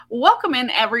Welcome in,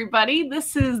 everybody.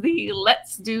 This is the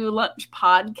Let's Do Lunch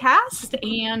podcast,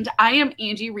 and I am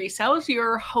Angie Resells,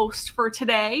 your host for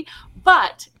today.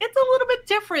 But it's a little bit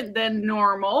different than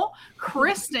normal.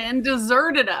 Kristen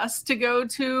deserted us to go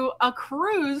to a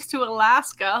cruise to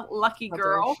Alaska. Lucky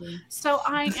girl. So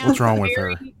I am. What's wrong with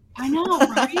her? I know,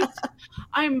 right?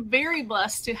 I'm very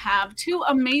blessed to have two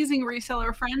amazing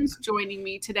reseller friends joining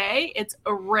me today. It's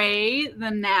Ray, the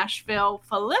Nashville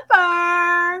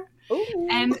Flipper. Ooh.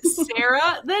 And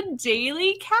Sarah, the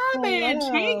Daily Cabbage.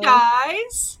 Hello. Hey,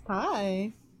 guys.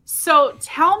 Hi. So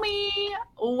tell me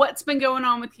what's been going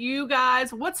on with you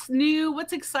guys. What's new?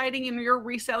 What's exciting in your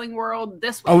reselling world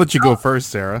this week? I'll let you go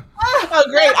first, Sarah. Oh,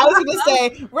 great. I was going to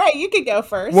say, Ray, you can go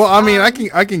first. Well, I mean, I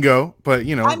can go, but,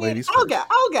 ladies I'll first.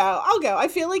 I'll go. I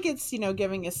feel like it's,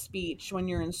 giving a speech when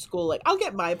you're in school. Like, I'll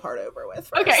get my part over with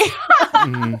first. Okay.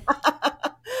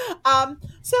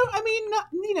 So, I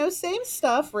mean, same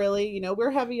stuff, really.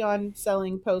 We're heavy on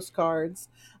selling postcards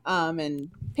and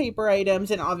paper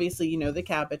items and obviously, the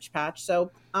Cabbage Patch.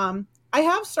 So, I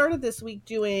have started this week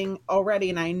doing already,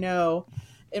 and I know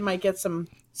it might get some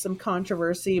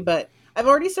controversy, but I've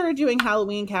already started doing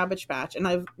Halloween Cabbage Patch, and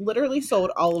I've literally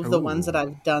sold all of the ones that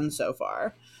I've done so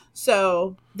far.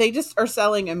 So they just are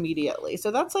selling immediately.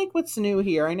 So that's like what's new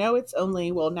here. I know it's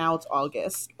only, now it's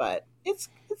August, but it's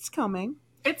coming.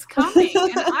 It's coming.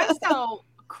 And I sell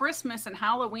Christmas and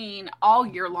Halloween all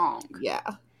year long.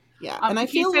 Yeah. And I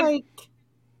feel like...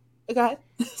 Go ahead.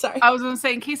 Sorry. I was going to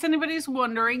say, in case anybody's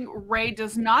wondering, Ray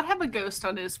does not have a ghost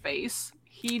on his face.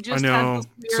 He just has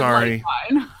this weird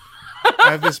lifeline. I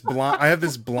have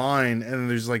this blind, and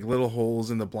there's like little holes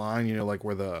in the blind, like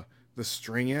where the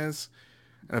string is.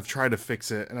 And I've tried to fix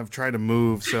it, and I've tried to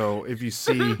move. So if you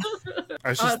see,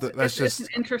 that's just an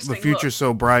interesting the future's look.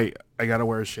 So bright. I gotta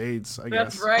wear shades. I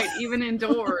guess. That's right. Even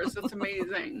indoors, it's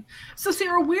amazing. So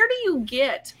Sarah, where do you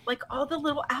get like all the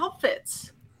little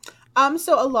outfits?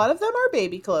 So a lot of them are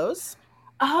baby clothes.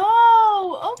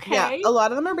 Oh, okay. Yeah, a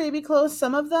lot of them are baby clothes.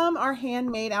 Some of them are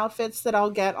handmade outfits that I'll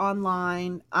get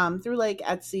online through like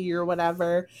Etsy or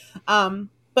whatever.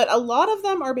 But a lot of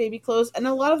them are baby clothes, and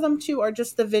a lot of them too are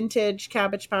just the vintage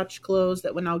Cabbage Patch clothes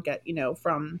that when I'll get,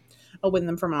 I'll win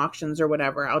them from auctions or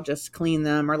whatever, I'll just clean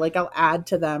them or like I'll add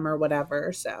to them or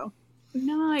whatever. So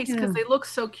nice, because they look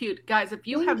so cute. Guys, if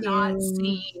you have not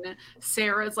seen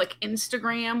Sarah's like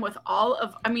Instagram with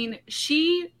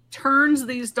she turns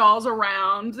these dolls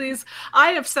around.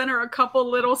 I have sent her a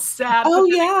couple little sad dolls.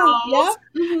 Yeah.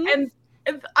 Mm-hmm. And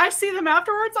I see them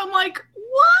afterwards, I'm like,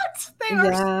 what? They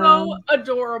are so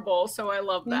adorable. So I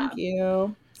love that. Thank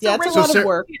you. So it's a lot of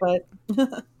work, but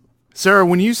Sarah,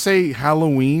 when you say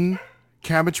Halloween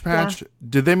Cabbage Patch,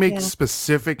 did they make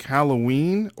specific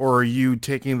Halloween, or are you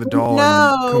taking the doll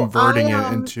and converting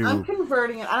it into? I'm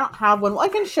converting it. I don't have one. Well, I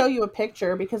can show you a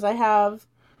picture because I have.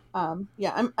 I'm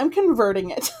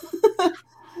converting it.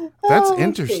 That's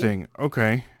interesting.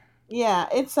 Okay. Yeah,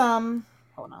 it's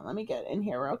Hold on, let me get in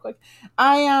here real quick.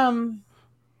 And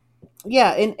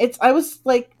I was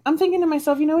like, I'm thinking to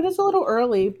myself, it is a little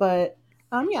early, but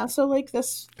so like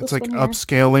this it's like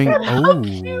upscaling. How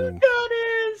cute that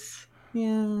is.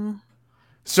 Yeah.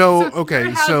 So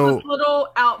this little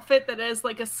outfit that is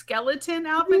like a skeleton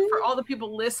outfit for all the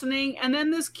people listening, and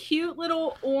then this cute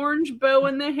little orange bow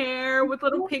in the hair with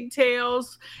little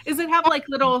pigtails. Does it have like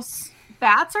little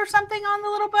bats or something on the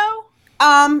little bow?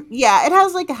 It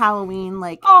has like a Halloween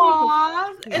like.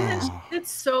 Aww, and then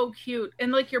it's so cute,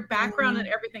 and like your background and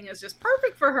everything is just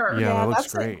perfect for her. Yeah, that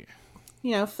looks great.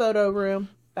 Like, photo room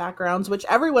backgrounds, which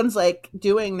everyone's like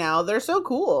doing now. They're so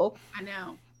cool. I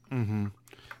know. Mm-hmm.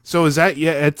 So is that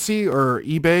Etsy or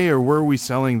eBay, or where are we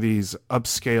selling these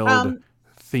upscaled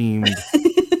themed?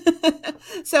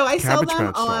 So I sell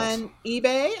them on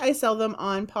eBay. I sell them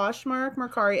on Poshmark,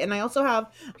 Mercari, and I also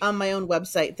have my own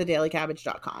website,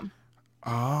 thedailycabbage.com.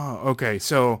 Oh, okay.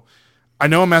 So I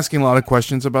know I'm asking a lot of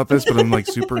questions about this, but I'm like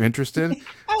super interested.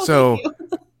 So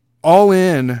all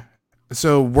in.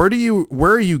 So where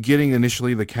are you getting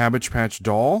initially the Cabbage Patch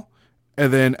doll?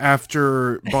 And then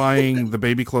after buying the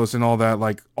baby clothes and all that,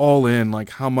 like all in, like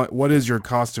how much, what is your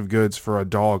cost of goods for a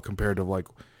doll compared to like,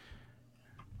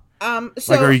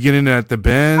 are you getting it at the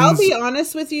bins? I'll be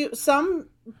honest with you. Some,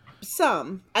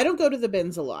 I don't go to the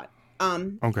bins a lot.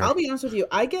 Okay. I'll be honest with you.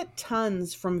 I get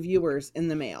tons from viewers in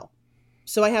the mail,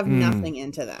 so I have nothing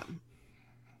into them.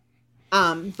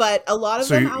 But a lot of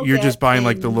them, you're just buying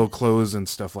like the little clothes and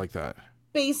stuff like that.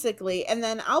 Basically, and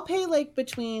then I'll pay like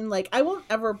between like I won't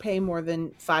ever pay more than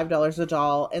 $5 a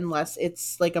doll unless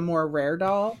it's like a more rare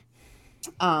doll.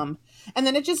 And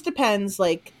then it just depends.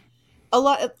 Like a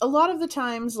lot of the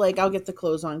times, like, I'll get the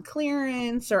clothes on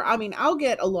clearance, or I mean, I'll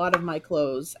get a lot of my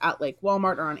clothes at like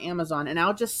Walmart or on Amazon, and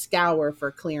I'll just scour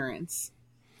for clearance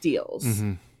deals.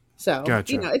 Mm-hmm. So,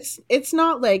 Gotcha. it's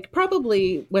not like,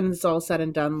 probably when it's all said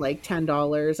and done, like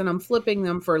 $10, and I'm flipping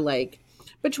them for like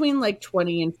between like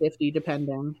 20 and 50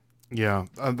 depending. Yeah,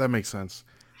 that makes sense.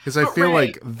 Because I But feel Ray,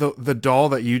 like the doll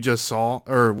that you just saw,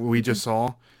 or we just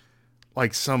saw,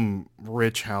 like some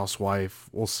rich housewife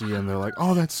will see and they're like,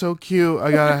 "Oh, that's so cute.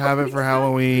 I gotta have it for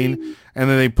Halloween." Exactly. And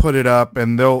then they put it up,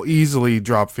 and they'll easily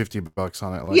drop $50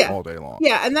 on it, like Yeah. all day long.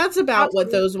 Yeah, and that's about what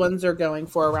absolutely. those ones are going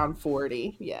for, around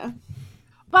 40. Yeah.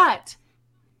 But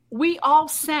we all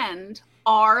send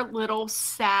our little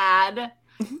sad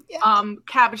Yeah.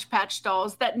 Cabbage Patch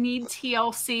dolls that need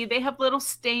TLC. They have little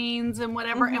stains and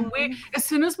whatever. And we, as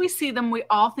soon as we see them, we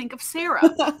all think of Sarah.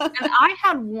 And I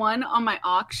had one on my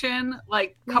auction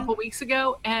like a couple weeks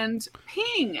ago, and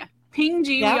Ping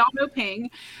G, we all know Ping.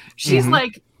 She's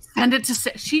like, send it to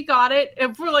Sarah. She got it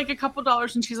for like a couple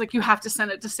dollars, and she's like, you have to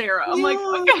send it to Sarah. I'm like,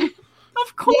 okay.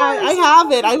 Of course. Yeah, I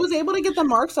have it. I was able to get the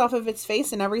marks off of its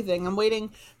face and everything. I'm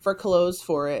waiting for clothes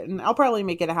for it, and I'll probably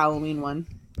make it a Halloween one.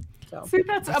 So. See,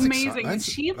 that's amazing. And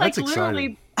she like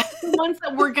literally the ones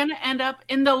that were gonna end up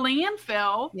in the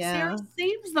landfill. Yeah. Sarah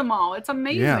saves them all. It's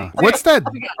amazing. Yeah. What's that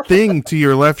thing to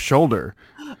your left shoulder?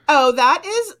 Oh, that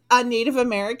is a Native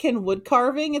American wood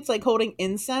carving. It's like holding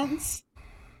incense.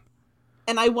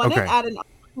 And I won it at an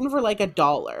auction for like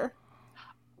 $1.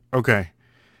 Okay.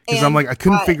 Because I'm like, I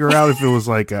couldn't figure out if it was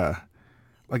like I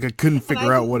couldn't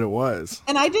figure out what it was.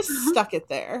 And I just stuck it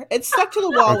there. It's stuck to the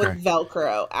wall with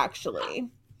Velcro, actually.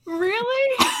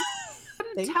 Really? I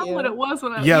couldn't tell what it was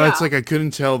when I that's like I couldn't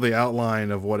tell the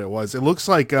outline of what it was. It looks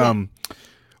like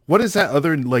what is that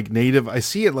other like native? I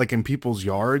see it like in people's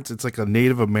yards. It's like a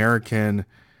Native American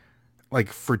like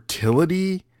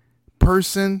fertility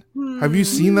person. Have you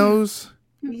seen those?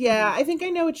 Yeah, I think I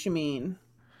know what you mean.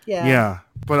 Yeah. Yeah,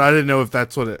 but I didn't know if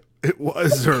that's what it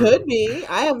was. Or could be.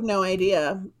 I have no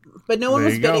idea. But no one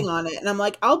was bidding on it, and I'm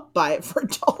like, I'll buy it for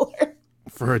 $1.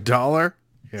 For $1?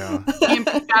 Yeah. Can't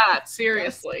beat that,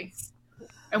 seriously.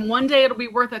 And one day it'll be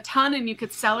worth a ton, and you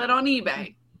could sell it on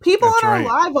eBay. People on our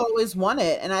live always want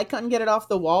it, and I couldn't get it off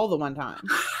the wall the one time.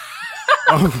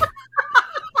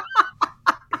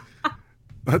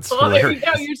 That's hilarious. There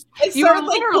you go. It started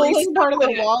like pulling part of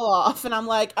the wall off, and I'm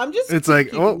like, I'm just. It's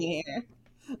like, oh, here.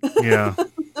 Yeah.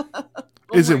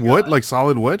 Is it wood? Like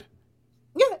solid wood?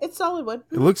 Yeah, it's solid wood.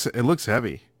 It looks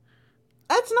heavy.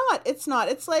 It's not.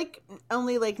 It's like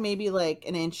only like maybe like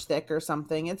an inch thick or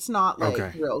something. It's not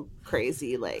like real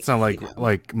crazy. Like it's not like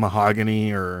like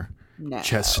mahogany or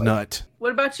chestnut.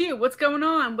 What about you? What's going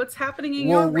on? What's happening in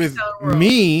your retail world? With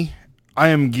me, I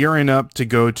am gearing up to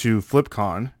go to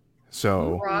FlipCon.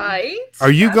 So,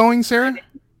 are you going, Sarah?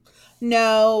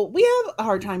 No, we have a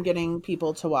hard time getting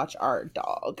people to watch our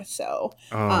dog. So,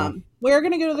 we're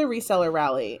going to go to the reseller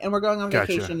rally, and we're going on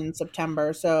vacation in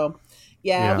September. So,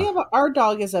 yeah. We have our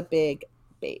dog is a big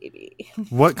baby.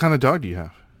 What kind of dog do you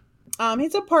have?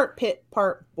 He's a part pit,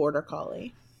 part border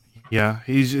collie. Yeah,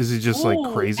 is he just like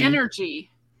crazy? Energy.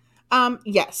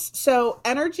 Yes. So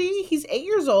Energy, he's 8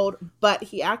 years old, but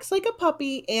he acts like a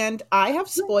puppy, and I have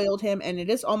spoiled him, and it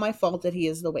is all my fault that he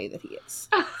is the way that he is.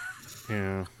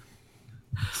 Yeah.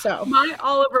 So my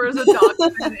Oliver is a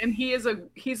dachshund, and he's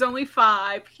only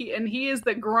 5. He is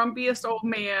the grumpiest old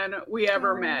man we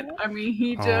ever met. I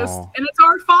mean, and it's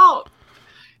our fault.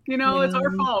 You know, it's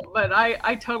our fault, but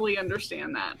I totally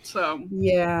understand that. So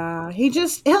yeah,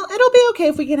 it'll be okay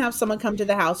if we can have someone come to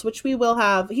the house, which we will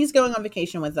have. He's going on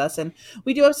vacation with us, and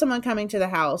we do have someone coming to the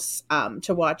house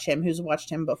to watch him, who's watched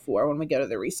him before when we go to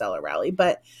the reseller rally.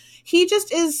 But he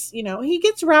just is, he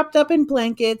gets wrapped up in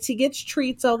blankets. He gets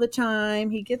treats all the time.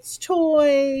 He gets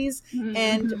toys,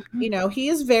 and he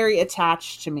is very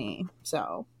attached to me.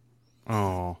 So,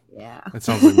 yeah, that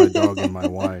sounds like my dog and my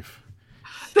wife.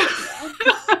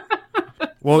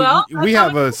 Well, we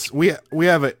have an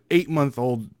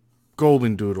 8-month-old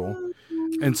golden doodle,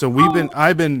 and so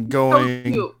I've been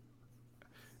going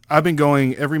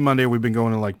every Monday. We've been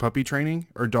going to like puppy training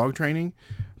or dog training,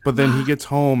 but then he gets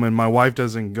home and my wife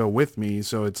doesn't go with me,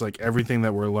 so it's like everything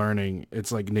that we're learning,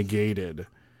 it's like negated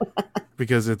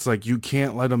because it's like you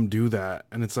can't let him do that,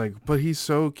 and it's like, but he's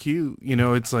so cute,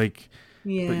 it's like,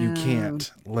 but you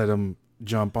can't let him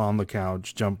jump on the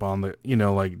couch, jump on the,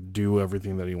 like do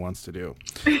everything that he wants to do.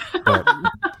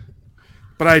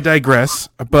 But I digress.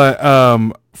 But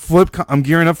FlipCon, I'm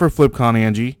gearing up for FlipCon,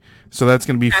 Angie. So that's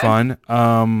going to be fun.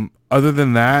 Other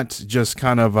than that, just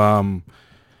kind of I'm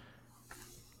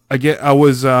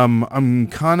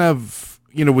kind of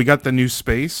we got the new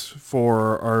space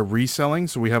for our reselling,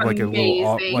 so we have like a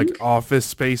little Amazing. office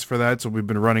space for that. So we've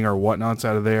been running our whatnots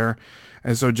out of there,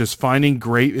 and so just finding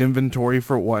great inventory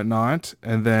for whatnot,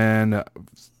 and then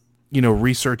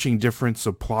researching different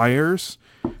suppliers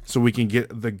so we can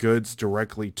get the goods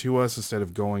directly to us instead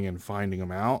of going and finding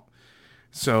them out.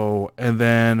 So, and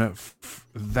then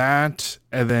that,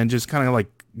 and then just kind of like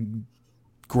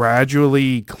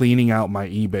gradually cleaning out my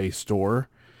eBay store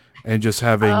and just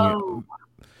having,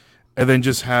 and then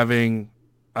just having,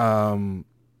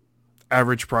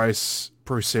 average price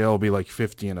per sale be like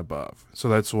 50 and above. So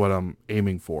that's what I'm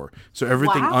aiming for. So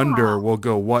everything under will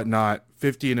go whatnot,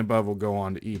 50 and above will go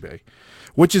on to eBay,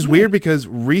 which is weird because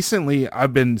recently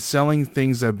I've been selling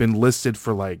things that have been listed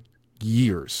for like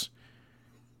years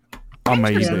on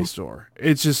my eBay store.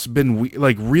 It's just been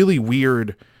like really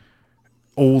weird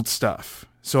old stuff.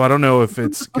 So I don't know if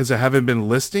it's because I haven't been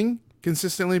listing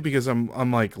consistently because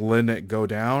I'm like letting it go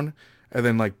down and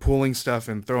then like pulling stuff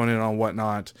and throwing it on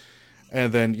whatnot.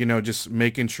 And then, just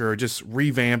making sure, just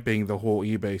revamping the whole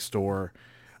eBay store.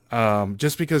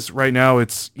 Just because right now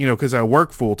it's, because I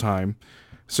work full time.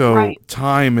 So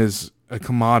time is a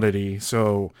commodity.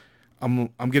 So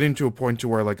I'm getting to a point to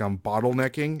where like I'm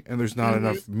bottlenecking and there's not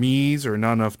enough me's or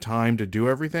not enough time to do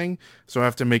everything. So I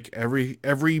have to make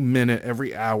every minute,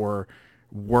 every hour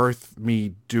worth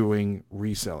me doing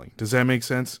reselling. Does that make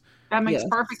sense? That makes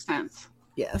perfect sense.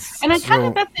 Yes. And that's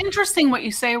interesting what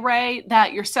you say, Ray,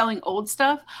 that you're selling old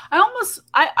stuff.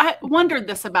 I wondered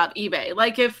this about eBay.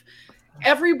 Like if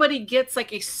everybody gets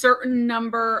like a certain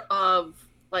number of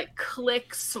like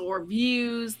clicks or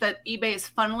views that eBay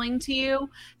is funneling to you,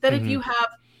 that if you have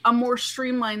a more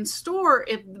streamlined store,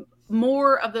 if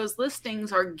more of those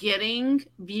listings are getting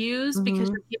views because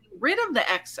you're getting rid of the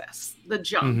excess, the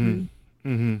junk.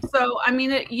 So, I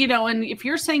mean, and if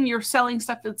you're saying you're selling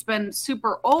stuff that's been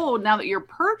super old now that you're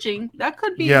purging, that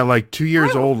could be. Yeah, like 2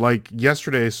 years old. Like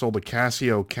yesterday I sold a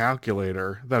Casio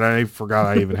calculator that I forgot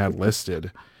I even had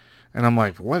listed. And I'm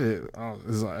like, what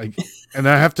is like, and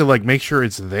I have to like make sure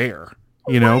it's there,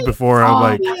 before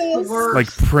I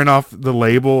like print off the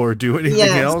label or do anything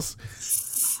else.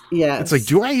 Yeah. It's like,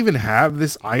 do I even have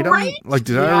this item? Right? Like,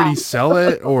 did I already sell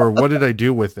it or what did I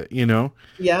do with it?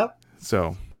 Yep.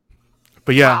 So.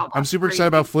 But yeah, I'm super excited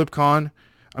about FlipCon.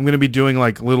 I'm going to be doing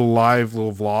like little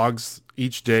vlogs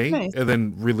each day and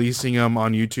then releasing them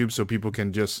on YouTube so people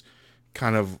can just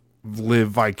kind of live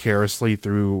vicariously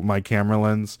through my camera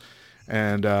lens.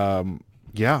 And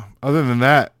other than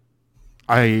that,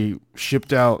 I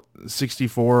shipped out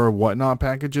 64 whatnot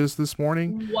packages this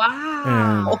morning.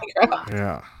 Wow.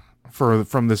 And,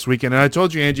 from this weekend. And I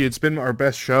told you, Angie, it's been our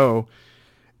best show.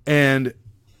 And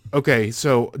okay,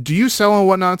 so do you sell on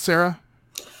whatnot, Sarah?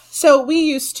 So we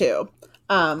used to.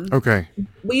 Okay.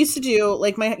 We used to do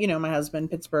like my husband,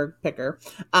 Pittsburgh Picker.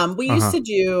 We used to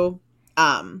do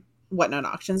whatnot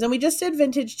auctions, and we just did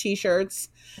vintage T-shirts,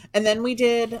 and then we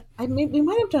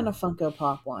might have done a Funko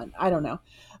Pop one. I don't know.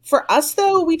 For us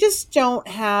though, we just don't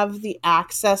have the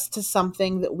access to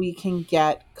something that we can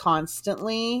get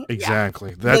constantly.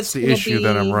 Exactly. That's the issue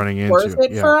that I'm running into. Worth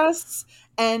it for us.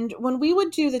 And when we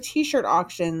would do the T-shirt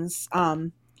auctions,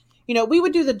 we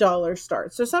would do the dollar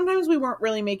start. So sometimes we weren't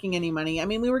really making any money. I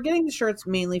mean, we were getting the shirts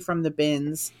mainly from the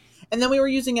bins. And then we were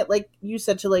using it, like you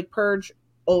said, to like purge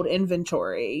old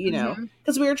inventory,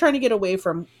 because we were trying to get away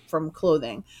from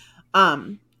clothing.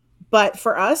 But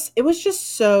for us, it was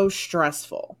just so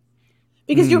stressful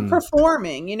because you're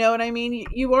performing, you know what I mean?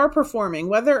 You are performing,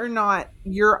 whether or not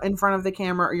you're in front of the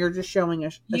camera or you're just showing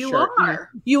a shirt.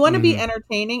 You want to be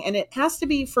entertaining, and it has to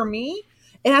be, for me,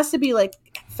 it has to be like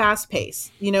fast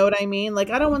paced. You know what I mean? Like,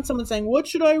 I don't want someone saying, what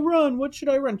should I run? What should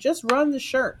I run? Just run the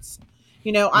shirts.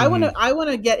 I want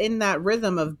to get in that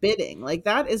rhythm of bidding. Like,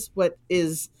 that is what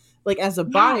is like, as a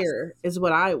buyer is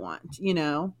what I want,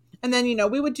 And then,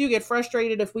 we would get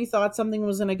frustrated if we thought something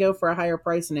was going to go for a higher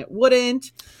price and it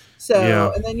wouldn't.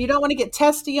 So, and then you don't want to get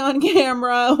testy on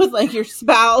camera with like your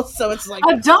spouse. So it's like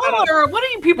 $1. What are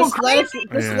you people crazy?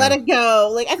 Let it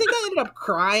go. Like, I think I ended up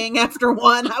crying after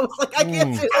one. I was like, I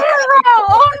can't do this.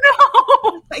 Oh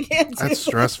no! I can't do That's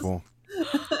stressful.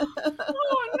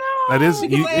 Oh no! That is,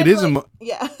 it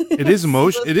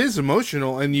is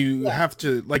emotional, and you Yeah. have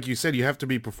to, like you said, you have to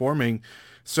be performing.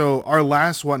 So our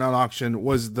last whatnot auction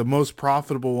was the most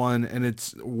profitable one, and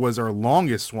it was our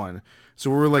longest one. So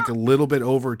we were like a little bit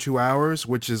over 2 hours,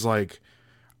 which is like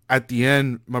at the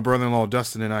end, my brother-in-law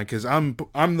Dustin and I, because I'm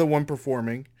the one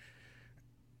performing,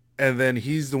 and then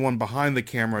he's the one behind the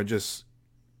camera, just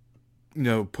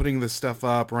putting the stuff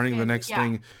up, running the next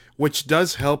thing, which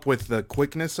does help with the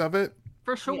quickness of it.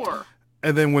 For sure.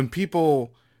 And then when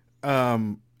people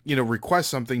request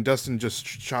something, Dustin just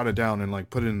shot it down and like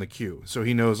put it in the queue, so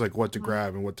he knows like what to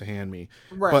grab and what to hand me.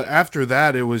 Right. But after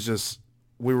that, it was just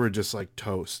we were just like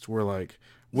toast. We're like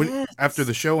after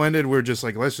the show ended, we're just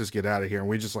like, let's just get out of here, and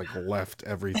we just like left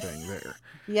everything there.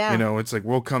 Yeah. It's like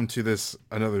we'll come to this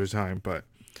another time, but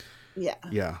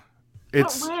yeah.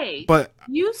 It's but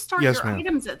you start your ma'am.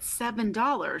 items at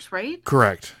 $7, right?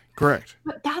 Correct.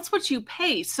 But that's what you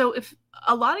pay. So if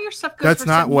a lot of your stuff goes, that's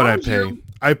not what I pay.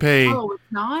 I pay. Oh, it's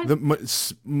not.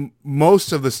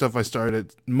 Most of the stuff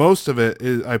most of it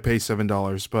is I pay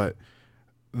 $7, but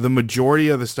the majority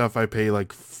of the stuff I pay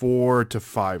like $4 to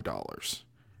 $5.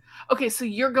 Okay, so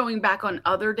you're going back on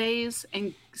other days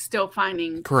and still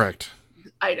finding correct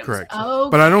items. Correct. Oh,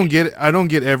 okay. But I don't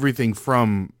get everything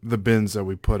from the bins that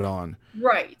we put on.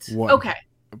 Right. Okay.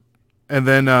 And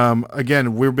then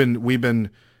again, we've been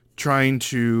trying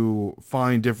to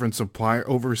find different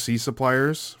overseas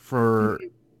suppliers for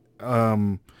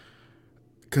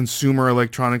consumer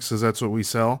electronics, because that's what we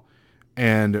sell,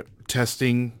 and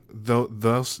testing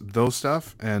those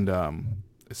stuff, and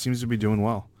it seems to be doing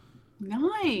well.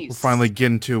 Nice. We're finally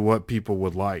getting to what people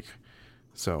would like.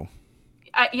 So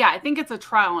I think it's a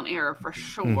trial and error for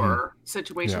sure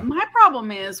situation. Yeah. My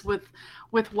problem is with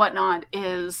Whatnot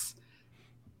is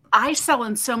I sell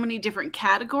in so many different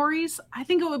categories. I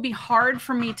think it would be hard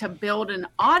for me to build an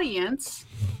audience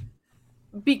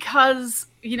because,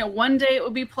 one day it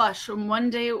would be plush and one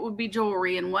day it would be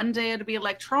jewelry and one day it would be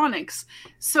electronics.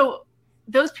 So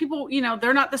those people,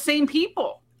 they're not the same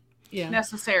people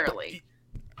necessarily.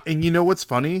 And you know what's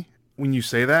funny when you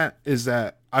say that is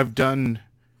that I've done,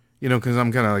 because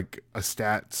I'm kind of like a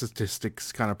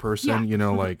statistics kind of person,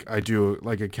 like I do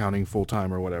like accounting full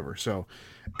time or whatever. So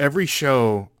every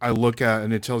show I look at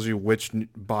and it tells you which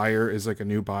buyer is like a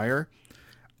new buyer.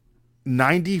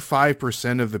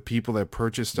 95% of the people that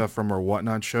purchase stuff from our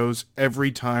Whatnot shows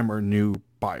every time are new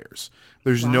buyers.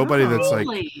 There's nobody that's like,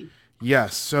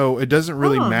 yes. So it doesn't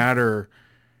really matter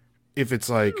if it's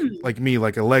like me,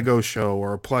 like a Lego show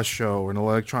or a plush show or an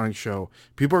electronic show.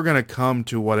 People are going to come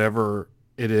to whatever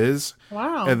it is.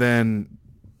 Wow. And then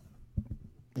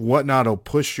Whatnot will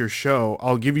push your show.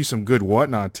 I'll give you some good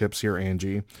Whatnot tips here,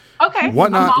 Angie. Okay.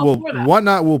 Whatnot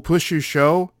will push your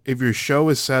show if your show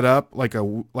is set up like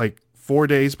 4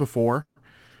 days before.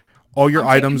 All your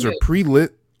items are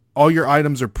pre-lit. All your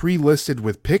items are pre-listed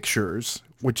with pictures,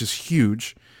 which is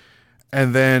huge.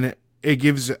 And then it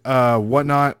gives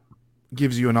Whatnot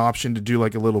gives you an option to do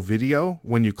like a little video.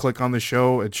 When you click on the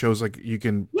show, it shows like you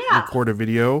can record a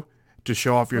video to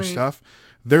show off your stuff.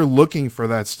 They're looking for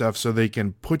that stuff so they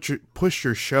can push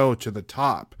your show to the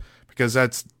top, because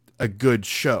that's a good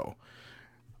show.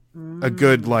 A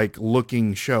good like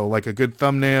looking show, like a good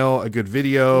thumbnail, a good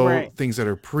video, things that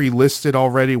are pre-listed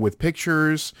already with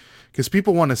pictures, because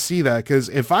people want to see that. Because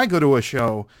if I go to a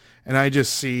show and I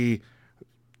just see,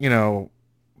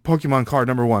 Pokemon card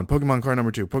number 1, Pokemon card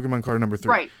number 2, Pokemon card number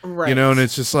 3. Right. And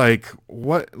it's just like,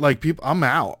 what, like people, I'm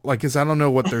out. Like, cause I don't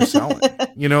know what they're selling,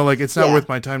 like it's not worth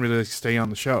my time to stay on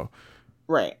the show.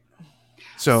 Right.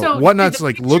 So Whatnot's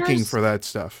like looking for that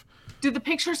stuff. Do the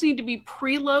pictures need to be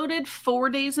preloaded 4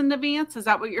 days in advance? Is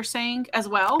that what you're saying as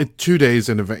well? 2 days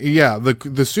in advance. Yeah.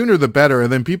 The sooner the better.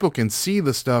 And then people can see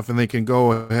the stuff and they can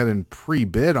go ahead and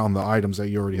pre-bid on the items that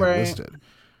you already have listed.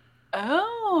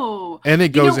 Oh. And it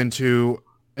goes into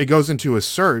a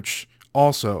search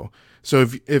also. So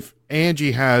if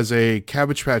Angie has a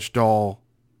Cabbage Patch doll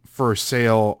for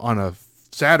sale on a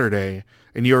Saturday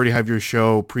and you already have your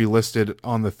show pre-listed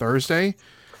on the Thursday,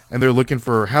 and they're looking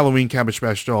for Halloween Cabbage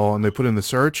Patch doll and they put in the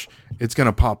search, it's going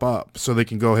to pop up. So they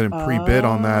can go ahead and pre-bid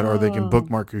on that, or they can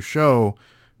bookmark your show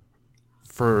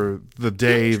for the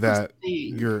day that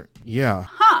you're,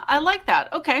 I like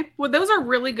that. Okay. Well, those are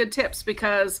really good tips,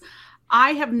 because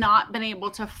I have not been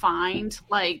able to find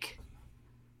like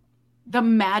the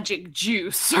magic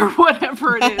juice or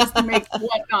whatever it is to make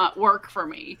Whatnot work for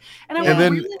me. And I would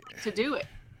really like to do it.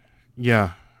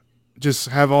 Yeah. Just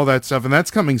have all that stuff. And that's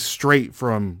coming straight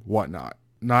from Whatnot.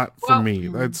 Not from me.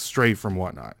 That's straight from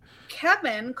Whatnot.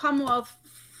 Kevin, Commonwealth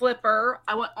Flipper,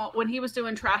 when he was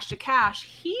doing Trash to Cash,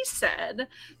 he said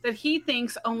that he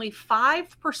thinks only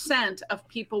 5% of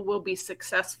people will be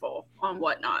successful on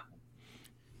Whatnot.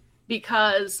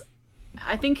 Because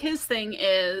I think his thing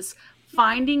is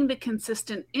finding the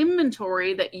consistent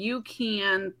inventory that you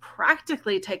can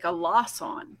practically take a loss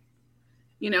on,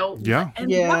 and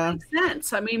that makes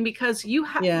sense. I mean, because you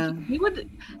would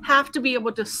have to be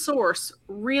able to source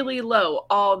really low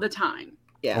all the time.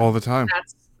 Yeah, all the time.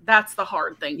 That's the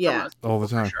hard thing. Yeah, all the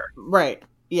time. Sure. Right.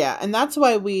 Yeah, and that's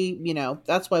why we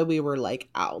were like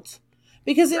out,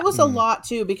 because it was a lot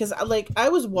too, because I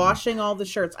was washing all the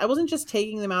shirts. I wasn't just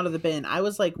taking them out of the bin. I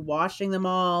was like washing them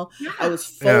all. Yeah. I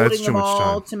was Yeah, it's folding too them much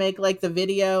all time. to make like the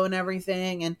video and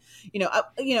everything. And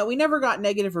we never got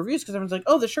negative reviews because everyone's like,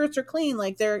 oh, the shirts are clean,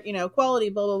 like they're quality,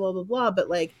 blah blah blah blah blah. But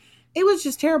like it was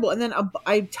just terrible. And then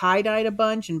I tie-dyed a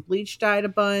bunch and bleach dyed a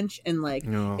bunch, and like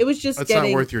No, it was just that's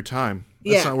getting not worth your time.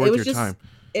 That's not it worth was your just time.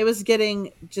 it was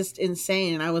getting just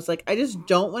insane. And I was like, I just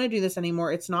don't want to do this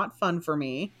anymore. It's not fun for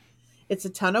me. It's a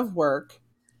ton of work,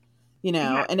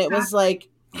 Yeah, and it was exactly. like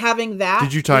having that.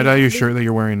 Did you tie dye your shirt that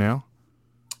you're wearing now?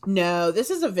 No, this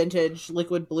is a vintage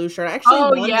liquid blue shirt. I actually Oh,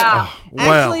 won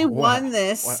yeah. won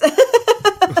this.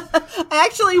 I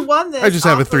actually won this. I just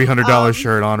have a off of, $300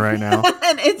 shirt on right now.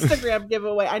 an Instagram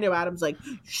giveaway. I know Adam's like,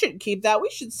 you shouldn't keep that. We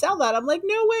should sell that. I'm like,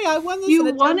 no way. I won this You in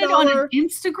a $10. won it on an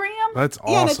Instagram? That's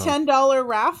Yeah, in a awesome. $10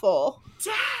 raffle.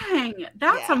 Dang,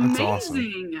 that's Yeah. amazing. That's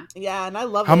awesome. Yeah, and I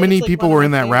love it. How many It's, like, people one of were my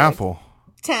in that favorites. raffle?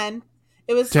 10.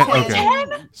 It was 10, 10. okay.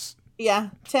 10? Yeah,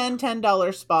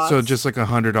 $10 spots. So just like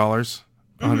 $100,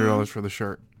 $100 for the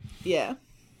shirt. yeah.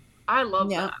 I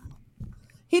love Yeah. that.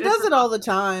 He Good does for it all the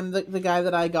time, the guy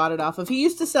that I got it off of. He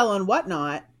used to sell on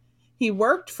Whatnot. He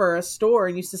worked for a store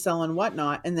and used to sell on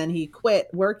Whatnot, and then he quit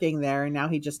working there, and now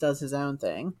he just does his own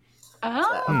thing.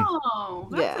 Oh,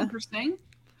 that's Yeah. interesting.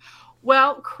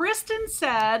 Well, Kristen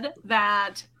said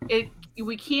that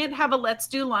we can't have a Let's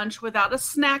Do Lunch without a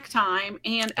snack time,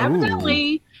 and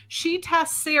evidently she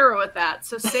tests Sarah with that.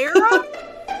 So Sarah,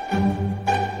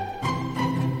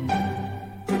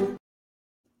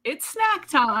 it's snack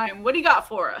time. What do you got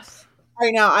for us?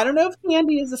 Right now, I don't know if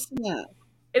candy is a snack.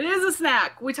 It is a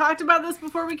snack. We talked about this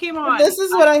before we came on. This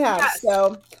is what I have. Yes.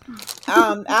 So,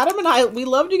 Adam and I, we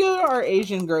love to go to our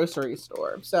Asian grocery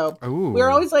store. So Ooh. we're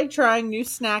always like trying new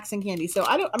snacks and candy. So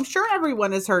I'm sure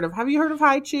everyone has heard of. Have you heard of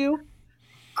Hai Chew?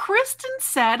 Kristen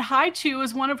said Hai Chew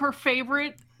is one of her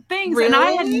favorite things, and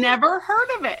I had Really? never heard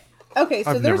of it. Okay,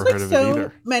 so I've there's never like heard of it so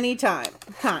either. many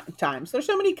times. There's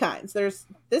so many kinds. This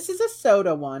is a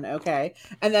soda one, okay,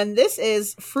 and then this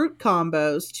is fruit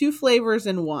combos, 2 flavors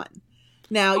in one.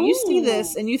 Now you see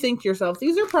this Ooh. and you think to yourself,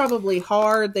 these are probably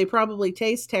hard. They probably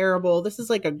taste terrible. This is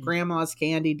like a grandma's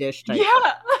candy dish type.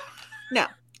 Yeah. No,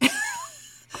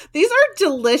 these are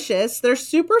delicious. They're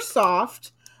super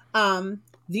soft.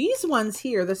 These ones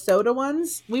here, the soda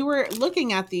ones, we were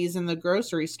looking at these in the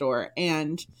grocery store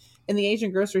and in the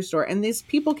Asian grocery store, and these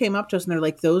people came up to us and they're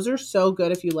like, those are so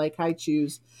good if you like Hai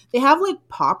Chews. They have like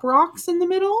Pop Rocks in the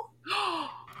middle.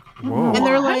 Whoa. And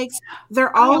they're What? like,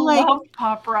 they're all I like, love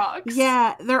Pop Rocks.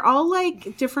 yeah, they're all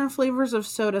like different flavors of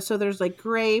soda. So there's like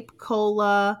grape,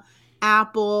 cola,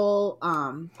 apple.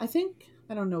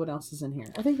 I don't know what else is in here.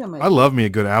 I think that might. I love me a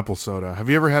good apple soda. Have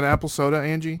you ever had apple soda,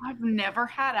 Angie? I've never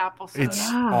had apple soda. It's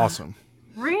Yeah. awesome.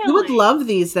 Really? You would love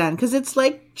these then, because it's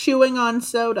like chewing on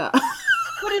soda.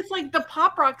 But it's like the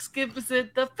Pop Rocks gives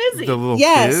it the fizzy. The little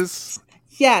Yes. fizz.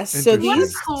 Yes, so What a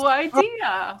these cool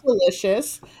idea.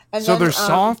 delicious. And So then, they're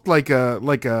soft like a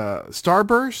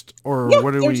Starburst, or Yeah,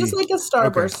 what are they're we? just like a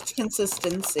Starburst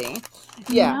consistency.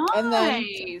 Yeah, and then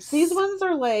Nice. these ones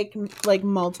are like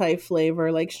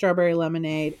multi-flavor, like strawberry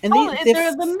lemonade. And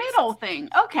they're the middle thing.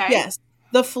 Okay. yes,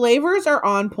 the flavors are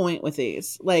on point with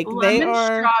these. Like they Lemon,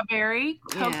 are strawberry,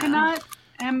 Yeah. coconut,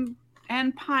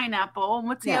 and pineapple. And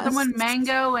what's the other Yes. one?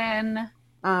 Mango and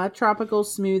tropical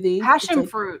smoothie. It's passion like-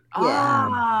 fruit. Yeah.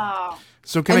 Oh.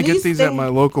 So can And I get these these at my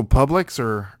local Publix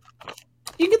or?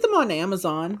 You can get them on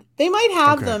Amazon. They might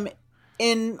have Okay. them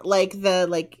in like the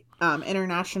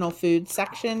international food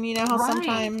section. You know how Right.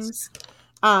 sometimes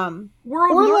World Or,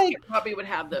 Market like- probably would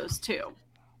have those too.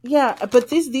 yeah, but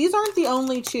these aren't the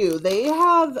only two. They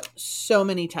have so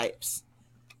many types.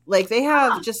 Like they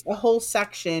have just a whole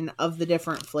section of the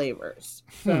different flavors.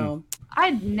 So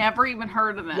I'd never even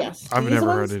heard of them. yes, I've these never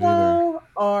ones, heard it either. though,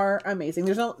 are amazing.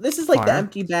 There's no. This is like the Fire.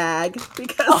 empty bag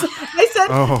because I said,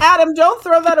 Oh. Adam, don't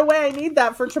throw that away. I need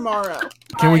that for tomorrow.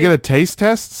 Can we get a taste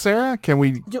test, Sarah? Can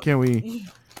we? You- Can we?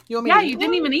 You want me Yeah, to eat you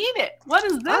didn't one? even eat it. What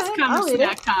is this Alright, kind I'll of eat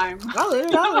snack time? I'll eat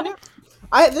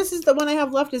it. This is the one I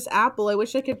have left is apple. I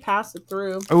wish I could pass it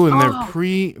through. Oh, and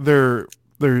Oh.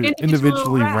 they're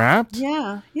individually wrapped.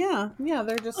 Yeah.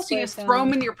 They're just So you like, just throw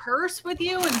them in your purse with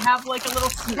you and have like a little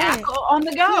snack Right. on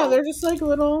the go. Yeah, they're just like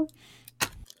little.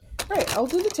 Right, I'll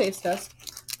do the taste test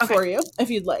for you if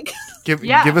you'd like. Give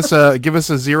Yeah. give us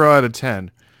a 0 out of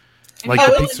 10, like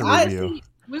And the we pizza wanna review.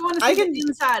 we want to I see can- the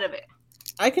inside of it.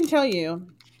 I can tell you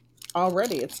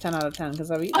already it's 10 out of 10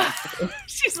 because I've eaten it. before.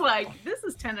 She's like, this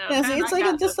is 10 out of Yeah, 10. see, it's I like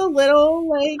got just this. a little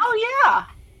like Oh yeah.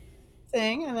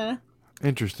 thing, and then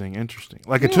Interesting.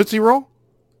 Like a Yeah. Tootsie Roll.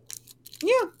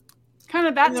 yeah. Kind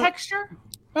of that No. texture.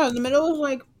 Oh, in the middle is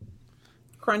like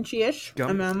crunchy-ish. Gum?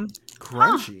 And then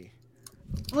Crunchy.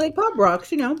 like Pop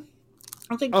Rocks, you know.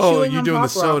 I was like Oh, chewing you're on doing the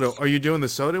Pop soda. Rocks. Are you doing the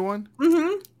soda one?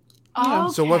 Mm-hmm.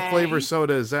 Oh, So what flavor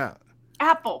soda is that?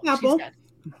 Apple. Apple. She said.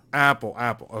 Apple.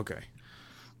 Okay.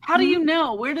 How do you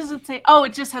know? Where does it say? Oh,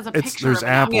 it just has a picture There's of an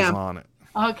apples Yeah. on it.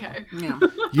 apple. Okay. Yeah.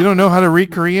 You don't know how to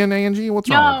read Korean, Angie? What's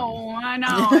wrong with you? No, I know.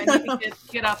 I need to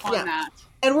get up on Yeah. that.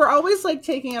 And we're always like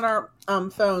taking out our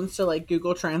phones to like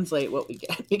Google Translate what we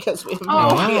get because we have no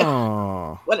Oh. idea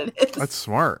Oh, what it is. that's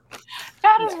smart.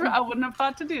 That is. I wouldn't have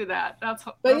thought to do that. That's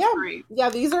great. Yeah,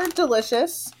 these are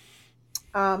delicious.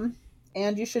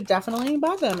 And you should definitely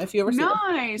buy them if you ever see them.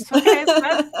 Nice. Okay, so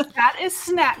that is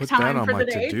snack Put that time on for my the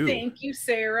day. to-do. Thank you,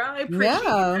 Sarah. I appreciate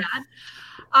Yeah.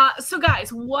 that. So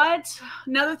guys,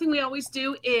 another thing we always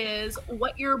do is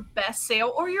what your best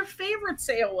sale or your favorite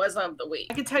sale was of the week.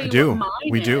 I can tell you what mine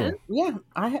We is. do. Yeah,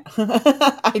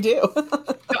 I do.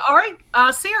 All right,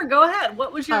 Sarah, go ahead.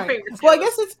 What was your All right. favorite sale? Well,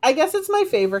 I guess it's my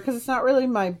favorite because it's not really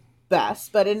my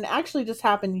best, but it actually just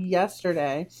happened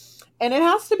yesterday, and it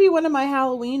has to be one of my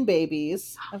Halloween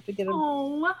babies. I have to get it,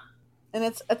 Oh, and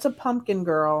it's a pumpkin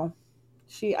girl.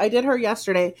 I did her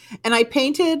yesterday, and I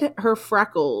painted her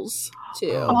freckles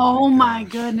too. oh my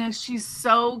gosh. goodness, she's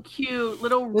so cute,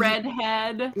 little red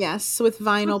head. Yes, with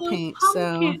vinyl Little paint.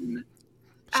 pumpkin.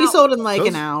 So she sold in like Those-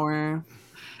 an hour.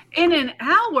 In an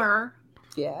hour.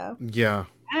 Yeah, Yeah.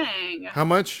 Dang. How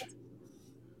much?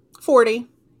 40.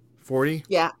 40?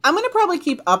 Yeah, I'm gonna probably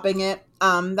keep upping it.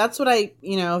 That's what I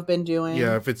have been doing.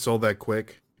 Yeah, if it sold that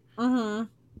quick.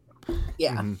 Mm-hmm.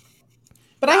 Yeah. Mhm.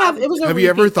 But it was a Have you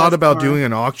ever repeat thought about customer. doing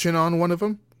an auction on one of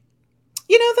them?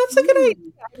 That's a good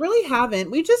idea. I really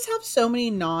haven't. We just have so many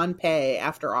non-pay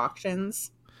after auctions.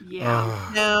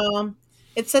 Yeah. No,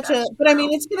 it's such That's but I true.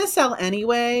 mean, it's going to sell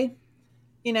anyway,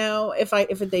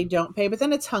 if they don't pay, but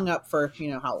then it's hung up for,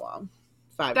 how long?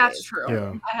 5 That's days. true.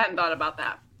 Yeah. I hadn't thought about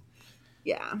that.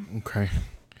 Yeah. Okay.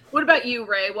 What about you,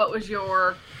 Ray? What was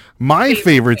your My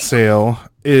favorite sale? sale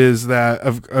is that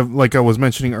of like I was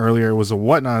mentioning earlier, it was a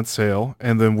whatnot sale,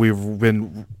 and then we've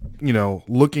been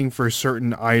looking for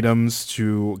certain items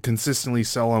to consistently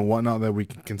sell on whatnot that we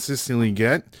can consistently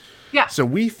get. Yeah. So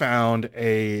we found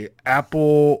a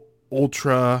Apple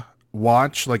Ultra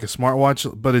watch, like a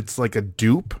smartwatch, but it's like a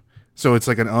dupe. So it's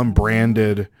like an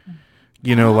unbranded,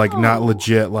 like not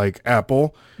legit like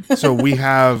Apple. So we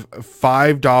have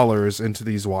 $5 into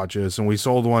these watches, and we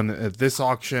sold one at this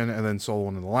auction and then sold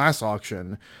one in the last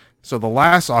auction. So the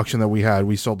last auction that we had,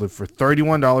 we sold it for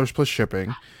 $31 plus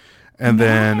shipping. And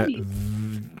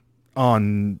then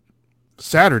on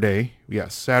Saturday, we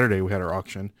had our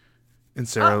auction, and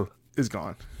Sarah is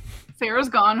gone. Sarah's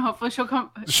gone. Hopefully she'll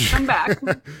come back.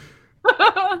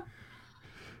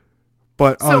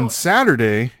 But on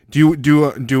Saturday, do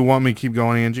you want me to keep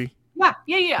going, Angie?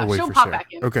 Yeah. Or wait She'll for pop Sarah? back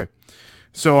in. Okay.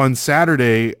 So on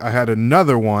Saturday, I had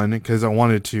another one because I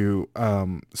wanted to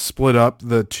split up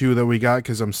the two that we got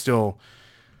because I'm still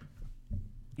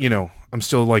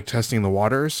like testing the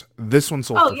waters. This one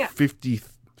sold for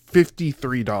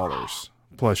 $53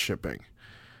 plus shipping.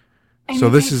 And so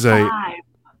you this paid is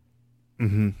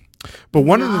 $5. But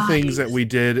one of the things that we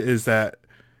did is that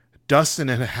Dustin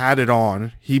had it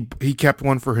on. He kept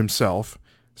one for himself,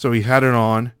 so he had it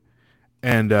on,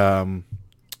 and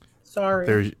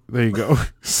Sorry. there you go.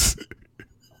 Sarah,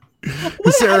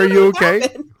 are you okay?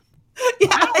 Yeah,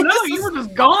 I don't know. You were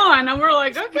just gone, and we're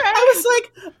like, okay. I was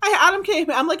like, Adam came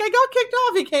in. I'm like, I got kicked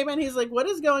off. He came in. He's like, what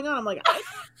is going on? I'm like, I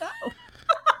don't know.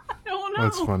 I don't know.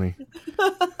 That's funny.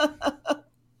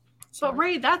 But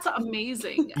Ray, that's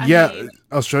amazing. I mean,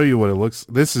 I'll show you what it looks.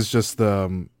 This is just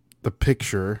the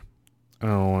picture. I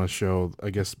don't want to show, I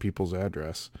guess, people's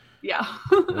address. yeah.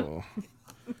 Oh.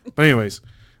 But anyways,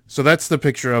 so that's the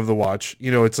picture of the watch.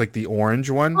 It's like the orange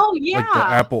one. Oh, yeah. Like the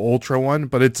Apple Ultra one,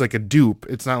 but it's like a dupe.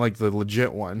 It's not like the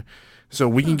legit one. So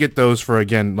we can get those for,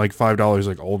 again, like $5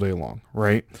 like all day long,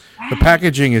 right? The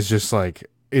packaging is just like,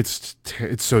 it's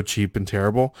so cheap and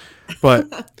terrible. But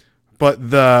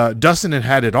the Dustin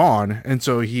had it on, and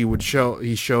so he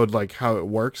showed like how it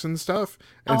works and stuff.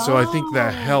 And so I think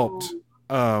that helped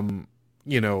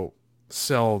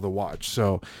sell the watch.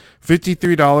 So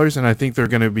 $53, and I think they're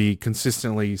going to be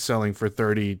consistently selling for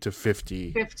 30 to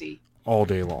 50 all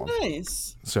day long.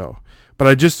 Nice. So, but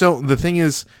I just don't, the thing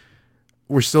is,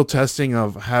 we're still testing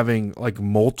of having like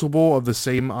multiple of the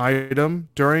same item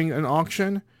during an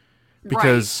auction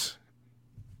because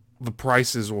the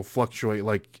prices will fluctuate.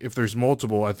 Like if there's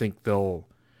multiple, I think people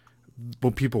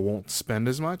won't spend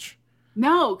as much.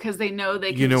 No, because they know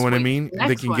they can. You know what I swing mean? to the They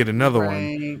next can one. get another one.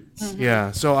 Right. Mhm.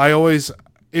 Yeah. So I always,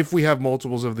 if we have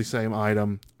multiples of the same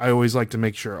item, I always like to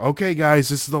make sure, okay, guys,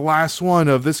 this is the last one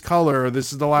of this color, or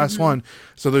this is the last one.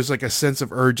 So there's like a sense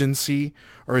of urgency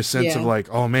or a sense of like,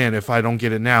 oh man, if I don't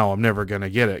get it now, I'm never going to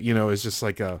get it. You know, it's just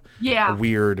like a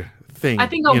weird thing. I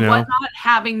think Whatnot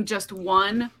having just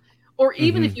one, or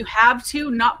even if you have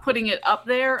two, not putting it up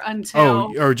there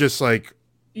until. Or just like,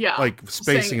 like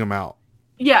spacing them out.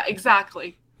 Yeah,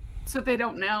 exactly. So they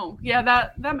don't know. Yeah,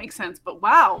 that makes sense. But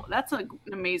wow, that's an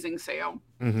amazing sale.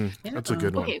 That's a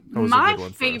good one. Okay, my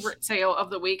favorite sale of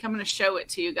the week, I'm going to show it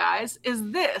to you guys,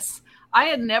 is this. I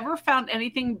had never found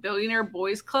anything Billionaire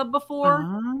Boys Club before,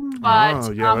 but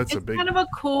it's kind of a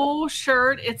cool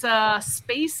shirt. It's a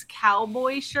space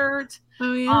cowboy shirt.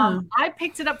 Oh, yeah. I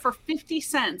picked it up for 50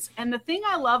 cents. And the thing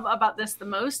I love about this the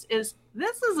most is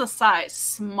this is a size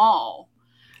small.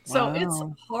 So it's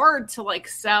hard to like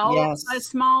sell size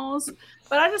smalls,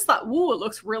 but I just thought, woo, it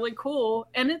looks really cool.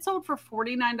 And it sold for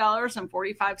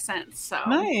 $49.45. So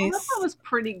nice. That was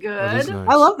pretty good. That nice.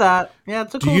 I love that. Yeah,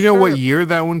 it's a cool Do you know shirt. what year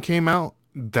that one came out?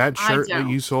 That shirt that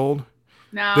you sold?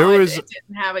 No, it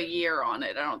didn't have a year on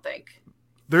it, I don't think.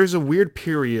 There's a weird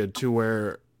period to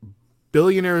where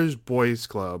Billionaires Boys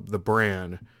Club, the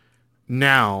brand,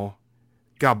 now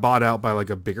got bought out by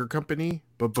like a bigger company.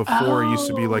 But before it used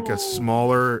to be like a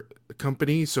smaller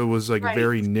company, so it was like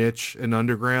very niche and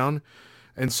underground.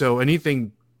 And so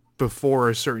anything before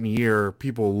a certain year,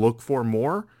 people look for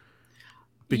more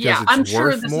because it's I'm worth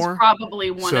sure this more. Is probably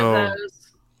one of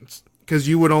those. Because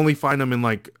you would only find them in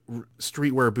like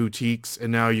streetwear boutiques,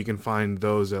 and now you can find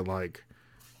those at like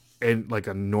a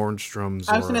Nordstrom's.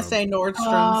 I was going to say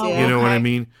Nordstrom's. Yeah, you know what I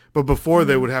mean. But before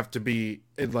they would have to be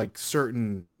at like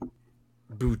certain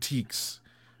boutiques.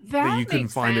 That you couldn't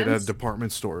find it at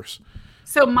department stores.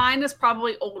 So mine is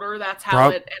probably older. That's how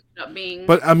it ended up being.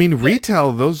 But I mean,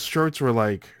 retail, those shirts were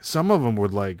like, some of them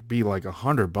would like be like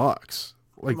 $100.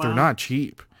 Like they're not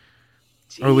cheap.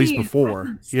 Jeez, or at least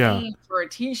before. Yeah. For a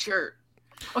t-shirt.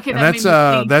 Okay. And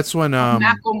that's when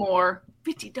Macklemore,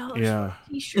 $50 for a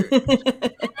t-shirt.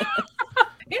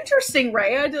 Interesting,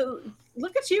 Ray.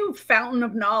 Look at you, fountain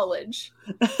of knowledge.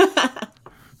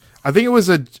 I think it was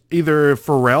either a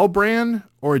Pharrell brand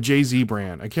or a Jay-Z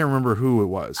brand. I can't remember who it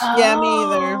was. Yeah, me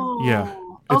either. Yeah.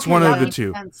 It's one of the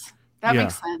two. That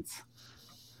makes sense.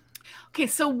 Okay,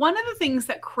 so one of the things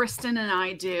that Kristen and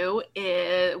I do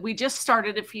is we just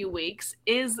started a few weeks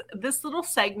is this little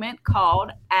segment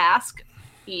called Ask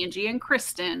Angie and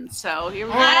Kristen. So here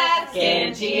we go. Ask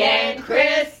Angie and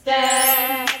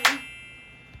Kristen.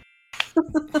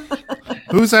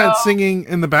 Who's that singing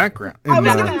in the background? I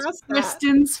was going to ask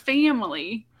Kristen's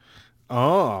family.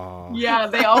 Oh. Yeah,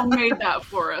 they all made that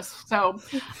for us. So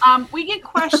we get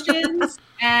questions.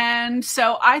 And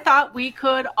so I thought we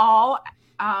could all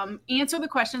answer the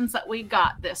questions that we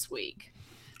got this week.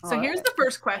 So here's the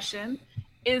first question.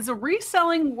 Is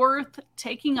reselling worth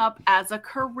taking up as a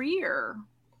career?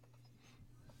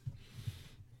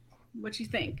 What do you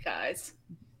think, guys?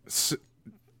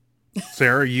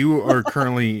 Sarah, you are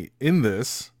currently in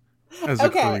this as a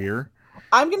career.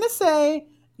 I'm going to say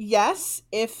yes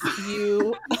if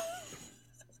you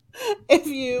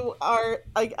are,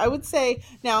 like, I would say,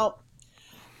 now,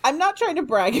 I'm not trying to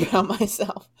brag about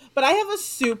myself, but I have a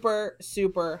super,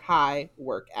 super high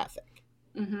work ethic.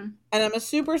 Mm-hmm. And I'm a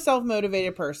super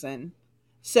self-motivated person.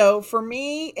 So for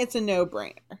me, it's a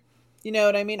no-brainer. You know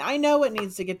what I mean? I know what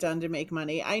needs to get done to make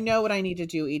money. I know what I need to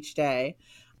do each day.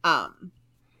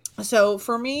 So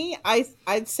for me,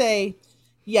 I'd say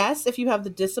yes, if you have the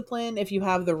discipline, if you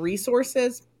have the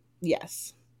resources,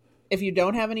 yes. If you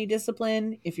don't have any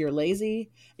discipline, if you're lazy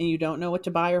and you don't know what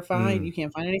to buy or find, you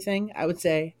can't find anything, I would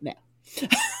say no.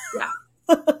 Yeah.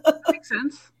 That makes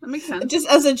sense. That makes sense. Just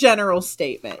as a general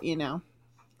statement, you know.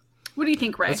 What do you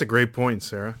think, Ray? That's a great point,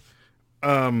 Sarah.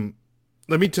 Let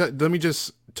me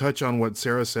just touch on what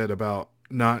Sarah said about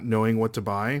not knowing what to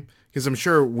buy, because I'm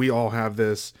sure we all have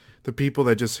this. The people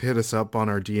that just hit us up on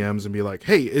our DMs and be like,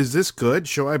 "Hey, is this good?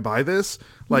 Should I buy this?"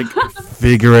 Like,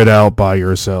 figure it out by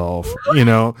yourself. You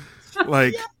know,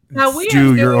 like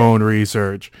do your own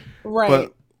research. Right.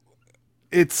 But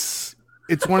it's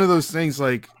one of those things,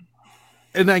 like,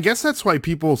 and I guess that's why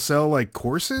people sell like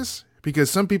courses, because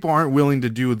some people aren't willing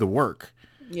to do the work.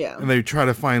 Yeah. And they try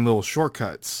to find little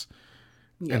shortcuts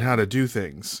and how to do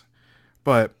things.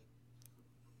 But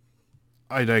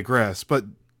I digress. But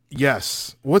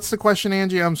yes. What's the question,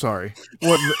 Angie? I'm sorry.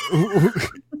 What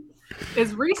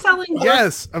is reselling?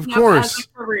 Yes, of course.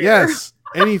 Yes.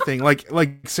 anything.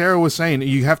 Like Sarah was saying,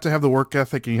 you have to have the work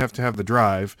ethic and you have to have the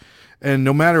drive. And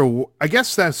no matter, I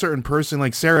guess that certain person,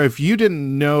 like Sarah, if you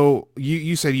didn't know,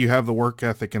 you said you have the work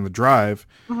ethic and the drive.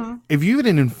 Mm-hmm. If you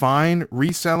didn't find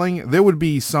reselling, there would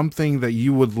be something that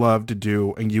you would love to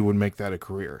do and you would make that a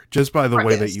career just by the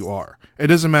way that you are. It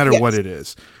doesn't matter what it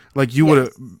is. Like you would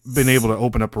have been able to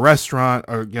open up a restaurant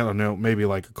or, I don't know, maybe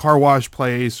like a car wash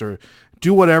place or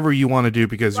do whatever you want to do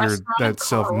because you're that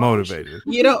self-motivated.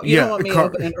 You don't want me to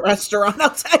open a restaurant,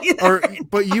 I'll tell you that.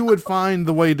 But you would find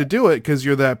the way to do it because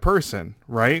you're that person,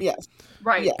 right? Yes.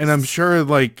 Right. Yes. And I'm sure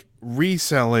like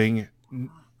reselling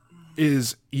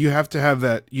is, you have to have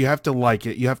that, you have to like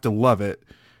it, you have to love it,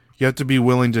 you have to be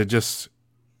willing to just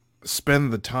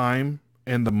spend the time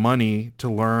and the money to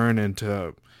learn and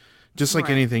to just like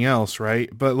anything else,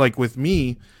 right? But like with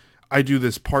me, I do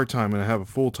this part-time and I have a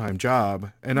full-time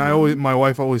job, and my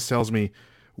wife always tells me,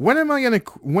 when am I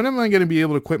gonna be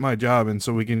able to quit my job and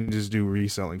so we can just do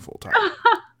reselling full-time?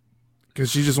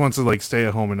 Because she just wants to like stay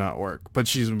at home and not work, but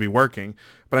she's gonna be working.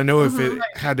 But I know if it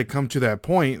had to come to that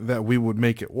point that we would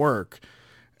make it work.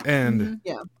 And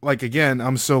like, again,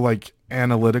 I'm so like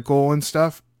analytical and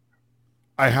stuff.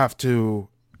 I have to,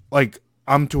 like,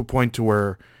 I'm to a point to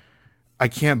where I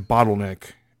can't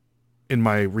bottleneck in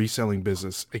my reselling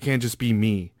business. It can't just be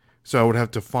me. So I would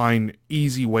have to find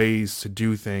easy ways to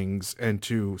do things and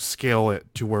to scale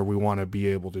it to where we want to be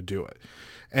able to do it.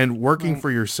 And working for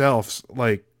yourself,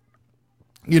 like,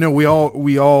 you know, we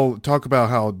all talk about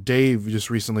how Dave just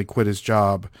recently quit his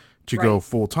job to go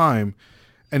full time.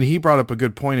 And he brought up a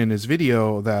good point in his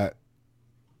video that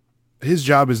his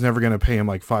job is never going to pay him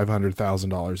like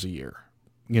 $500,000 a year,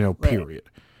 you know, period.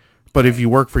 But if you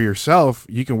work for yourself,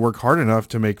 you can work hard enough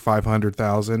to make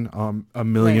 $500,000, $1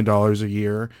 million a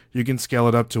year. You can scale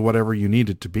it up to whatever you need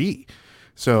it to be.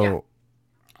 So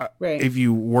if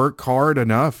you work hard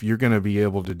enough, you're going to be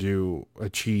able to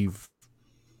achieve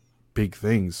big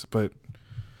things. But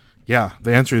yeah,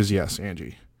 the answer is yes,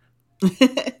 Angie.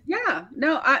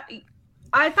 No,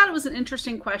 I thought it was an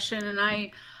interesting question. And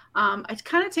I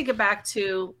kind of take it back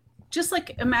to just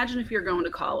like, imagine if you're going to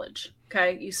college.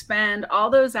 Okay, you spend all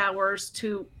those hours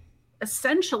to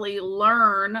essentially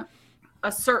learn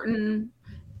a certain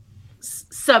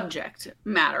subject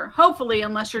matter. Hopefully,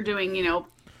 unless you're doing, you know,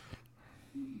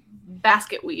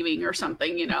 basket weaving or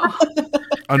something, you know.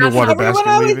 Underwater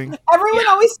basket weaving. Everyone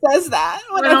always says that.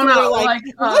 I don't know, like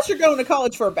unless you're going to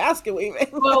college for basket weaving.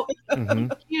 Well,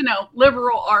 you know,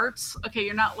 liberal arts. Okay,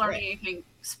 you're not learning anything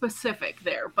specific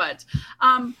there. But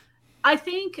I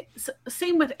think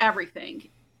same with everything.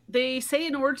 They say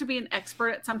in order to be an expert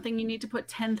at something, you need to put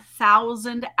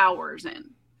 10,000 hours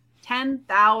in.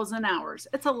 10,000 hours.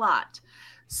 It's a lot.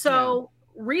 So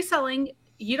reselling,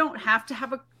 you don't have to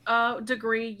have a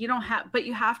degree. But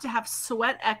you have to have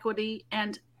sweat equity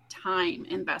and time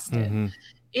invested.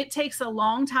 It takes a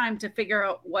long time to figure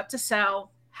out what to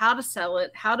sell, how to sell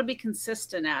it, how to be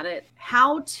consistent at it,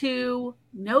 how to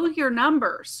know your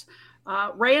numbers.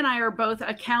 Ray and I are both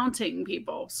accounting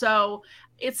people. So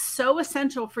it's so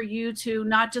essential for you to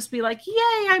not just be like, yay,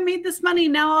 I made this money,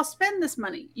 now I'll spend this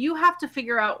money. You have to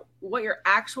figure out what your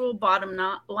actual bottom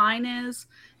line is,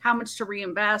 how much to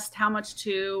reinvest, how much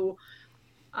to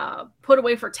put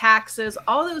away for taxes,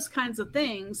 all those kinds of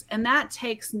things. And that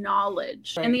takes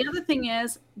knowledge. And the other thing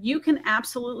is, you can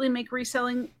absolutely make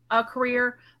reselling a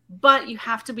career, but you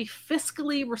have to be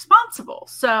fiscally responsible.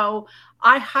 So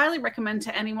I highly recommend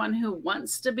to anyone who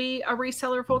wants to be a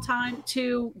reseller full-time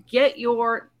to get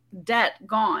your debt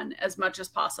gone as much as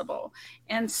possible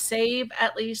and save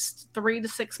at least 3 to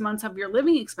 6 months of your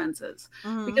living expenses.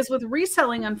 Because with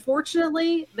reselling,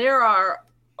 unfortunately, there are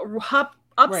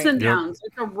ups and downs.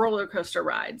 It's a roller coaster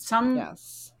ride.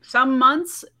 Some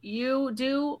months you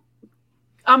do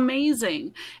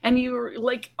amazing and you're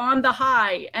like on the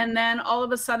high, and then all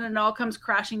of a sudden it all comes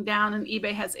crashing down and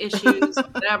eBay has issues,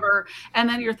 whatever, and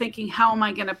then you're thinking, how am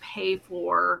I going to pay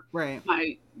for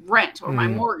my rent or my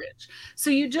mortgage? So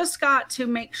you just got to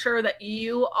make sure that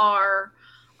you are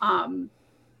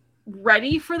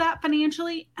ready for that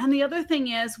financially. And the other thing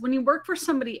is, when you work for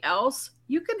somebody else,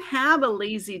 you can have a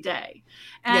lazy day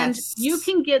and you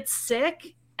can get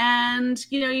sick. And,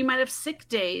 you know, you might have sick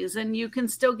days and you can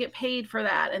still get paid for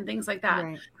that and things like that.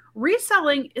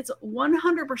 Reselling, it's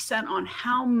 100% on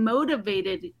how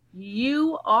motivated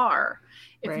you are.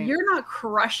 If you're not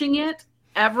crushing it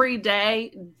every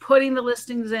day, putting the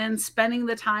listings in, spending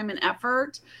the time and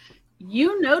effort,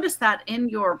 you notice that in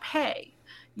your pay.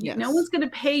 No one's going to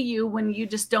pay you when you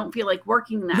just don't feel like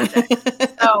working that day.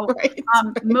 So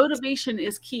motivation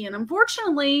is key. And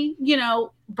unfortunately, you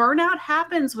know, burnout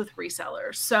happens with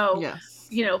resellers. So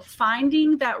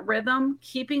finding that rhythm,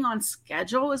 keeping on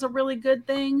schedule is a really good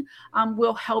thing.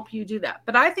 Will help you do that.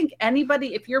 But I think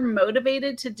anybody, if you're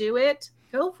motivated to do it,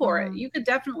 go for it. You could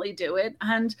definitely do it.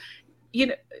 And,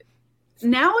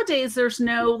 nowadays there's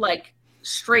no like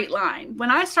straight line.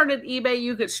 When I started eBay,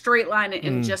 you could straight line it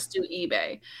and just do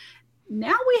eBay.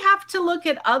 Now we have to look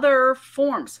at other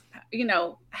forms,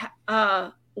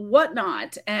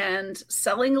 whatnot, and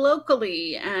selling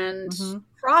locally and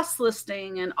cross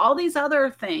listing and all these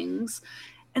other things.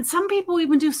 And some people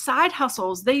even do side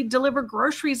hustles. They deliver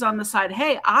groceries on the side.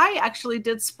 Hey, I actually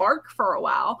did Spark for a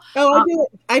while. Oh,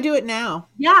 I do it now.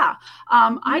 Yeah.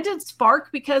 I did Spark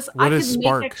because I could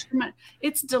Spark? make extra money.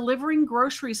 It's delivering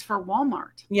groceries for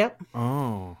Walmart. Yep.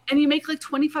 Oh. And you make like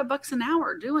 $25 an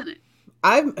hour doing it.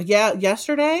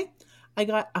 Yesterday I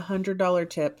got $100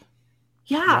 tip.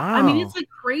 Yeah. Wow. I mean, it's like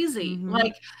crazy.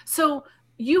 Like, so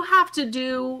you have to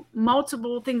do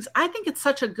multiple things. I think it's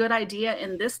such a good idea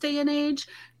in this day and age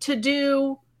to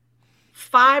do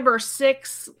 5 or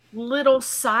 6 little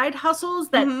side hustles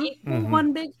that equal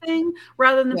one big thing,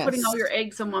 rather than putting all your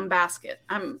eggs in one basket.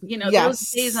 Those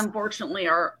days unfortunately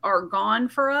are gone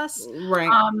for us.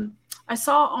 Right. I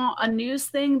saw a news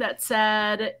thing that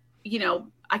said,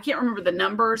 I can't remember the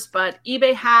numbers, but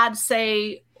eBay had,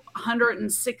 say,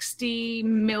 160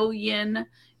 million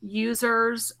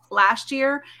users last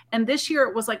year, and this year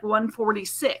it was like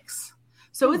 146.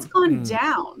 So it's gone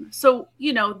down. So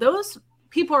those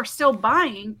people are still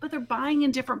buying, but they're buying in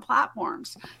different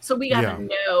platforms. So we got to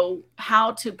know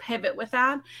how to pivot with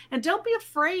that, and don't be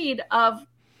afraid of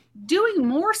doing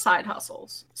more side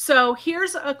hustles. So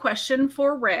here's a question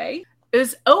for Ray: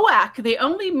 is OAC the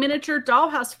only miniature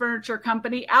dollhouse furniture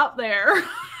company out there?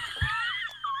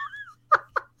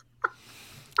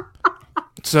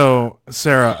 So,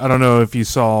 Sarah, I don't know if you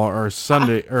saw our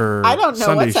Sunday I don't know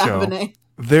Sunday what's show. happening.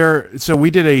 So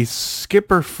we did a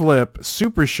skipper flip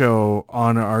super show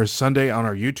on our Sunday on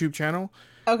our YouTube channel.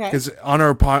 Okay. Because on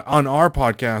our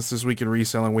podcast This Week in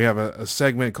Reselling, we have a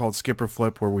segment called Skipper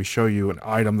Flip where we show you an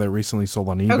item that recently sold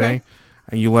on eBay,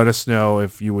 and you let us know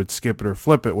if you would skip it or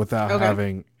flip it without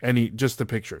having just the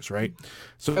pictures, right?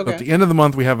 So at the end of the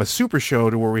month, we have a super show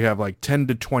to where we have like 10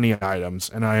 to 20 items,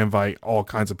 and I invite all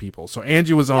kinds of people. So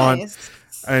Angie was on,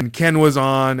 and Ken was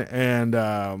on, and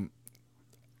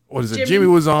Jimmy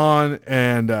was on,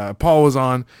 and Paul was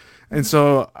on. And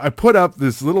so I put up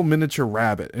this little miniature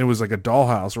rabbit, and it was like a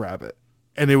dollhouse rabbit.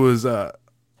 And it was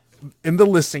in the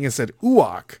listing, it said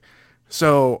Uwak.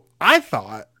 So I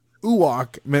thought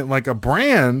Uwak meant like a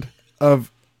brand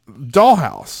of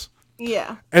dollhouse.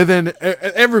 Yeah. And then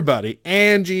everybody,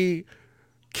 Angie,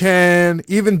 Ken,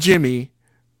 even Jimmy,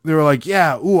 they were like,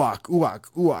 yeah,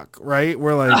 Uwak, right?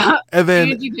 We're like, and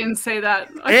then Angie didn't say that.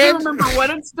 I can't remember what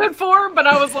it stood for, but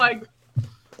I was like,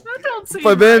 that don't seem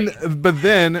but then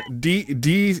right.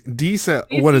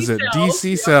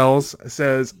 DC Cells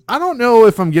says, I don't know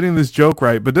if I'm getting this joke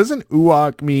right, but doesn't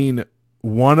Uwak mean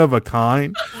one of a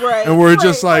kind? Right. And we're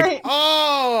just like,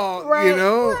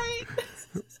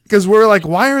 because we're like,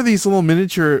 why are these little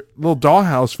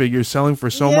dollhouse figures selling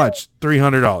for so much?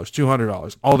 $300,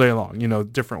 $200 all day long,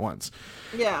 different ones.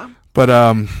 Yeah. But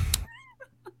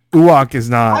Uwak is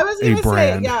not I was a gonna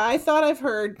brand. say, I thought I've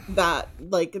heard that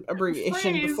like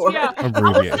abbreviation before. Yeah.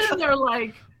 Abbreviation. I was sitting there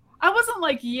like, I wasn't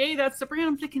like, yay, that's the brand.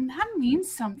 I'm thinking that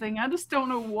means something. I just don't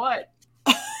know what.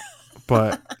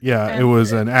 But yeah, it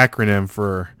was an acronym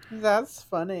for. That's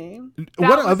funny.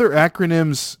 Other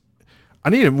acronyms?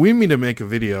 We need to make a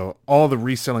video. All the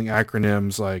reselling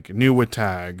acronyms like new with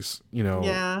tags,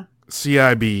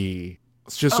 CIB.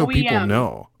 It's just so people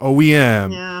know.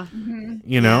 OEM. Yeah.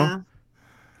 Yeah.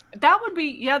 That would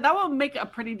be, that would make a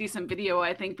pretty decent video,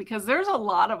 I think, because there's a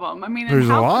lot of them. I mean, there's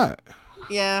a lot.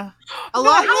 Yeah.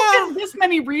 How can this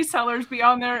many resellers be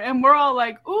on there and we're all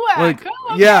like, ooh,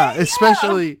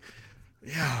 especially,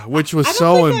 which was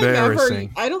so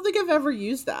embarrassing. I don't think I've ever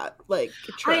used that I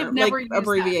have never used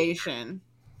abbreviation.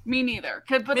 Me neither.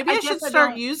 But maybe I should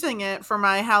start using it for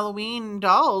my Halloween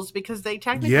dolls because they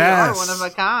technically are one of a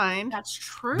kind. That's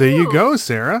true. There you go,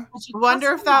 Sarah.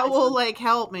 Wonder if that will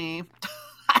help me.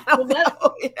 I don't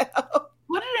know.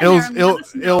 Put it in there and let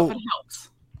us know if it helps.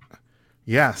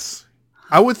 Yes.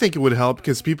 I would think it would help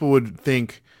because people would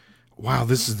think, wow,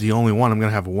 this is the only one. I'm going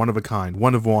to have a one of a kind,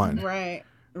 one of one. Right.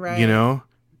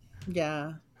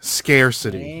 Yeah.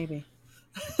 Scarcity. Maybe.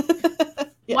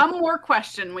 One more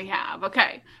question we have.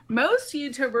 Okay. Most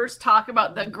YouTubers talk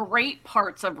about the great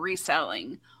parts of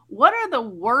reselling. What are the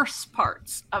worst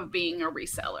parts of being a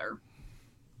reseller?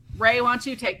 Ray, why don't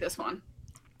you take this one?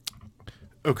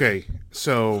 Okay.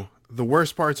 So the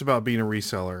worst parts about being a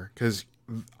reseller, because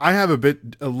I have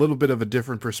a little bit of a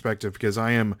different perspective because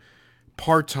I am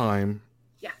part-time,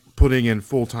 putting in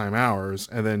full-time hours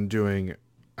and then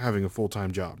having a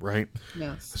full-time job, right?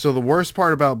 Yes. So the worst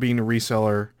part about being a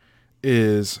reseller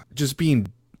is just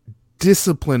being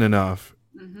disciplined enough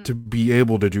to be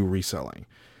able to do reselling.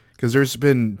 Because there's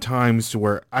been times to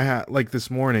where like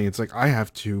this morning, it's like I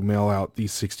have to mail out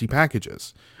these 60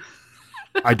 packages.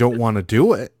 I don't want to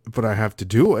do it, but I have to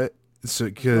do it. So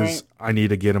because I need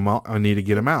to get them out. I need to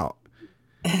get them out.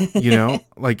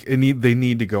 Like they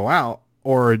need to go out,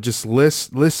 or just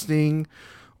listing,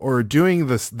 or doing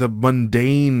the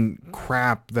mundane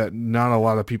crap that not a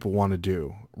lot of people want to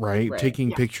do. Right?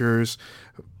 Taking pictures.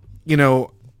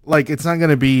 Like you're not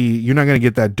going to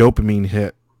get that dopamine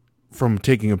hit from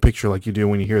taking a picture like you do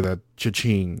when you hear that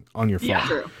cha-ching on your phone. Yeah,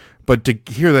 true. But to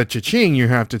hear that cha-ching, you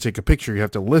have to take a picture. You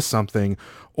have to list something.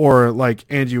 Or like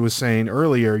Angie was saying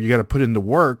earlier, you got to put into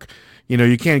work.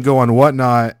 You can't go on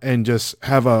Whatnot and just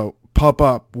have a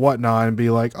pop-up Whatnot and be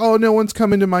like, oh, no one's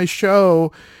coming to my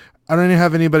show. I don't even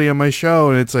have anybody on my show.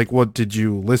 And it's like, what, did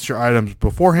you list your items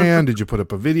beforehand? Did you put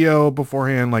up a video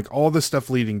beforehand? Like all the stuff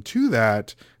leading to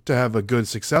that to have a good,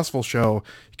 successful show.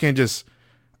 You can't just,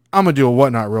 I'm going to do a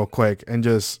Whatnot real quick and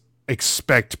just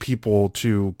expect people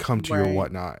to come to your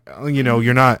Whatnot.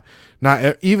 You're not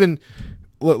even,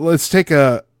 let's take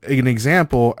an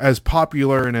example. As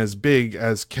popular and as big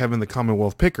as Kevin the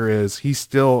Commonwealth Picker is, he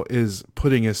still is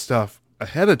putting his stuff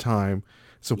ahead of time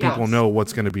so people know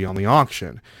what's going to be on the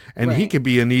auction. And he could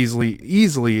be an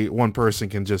easily one person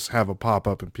can just have a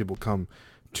pop-up and people come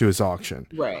to his auction.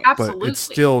 Right. But it's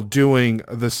still doing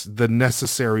the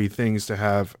necessary things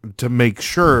to make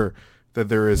sure that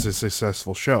there is a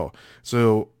successful show.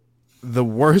 So the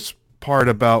worst part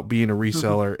about being a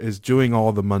reseller is doing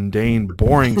all the mundane,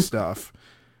 boring stuff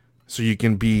so you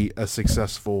can be a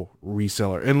successful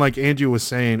reseller. And like Andrew was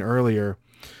saying earlier,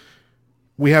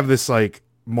 we have this like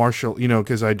martial,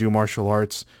 because I do martial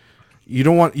arts. You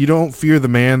don't fear the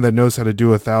man that knows how to do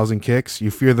 1,000 kicks.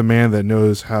 You fear the man that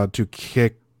knows how to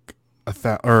kick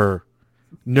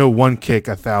one kick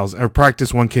 1,000, or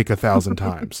practice one kick 1,000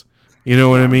 times. You know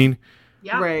what I mean?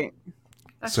 Yeah. Right.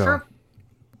 That's true.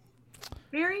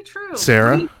 Very true.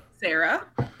 Sarah?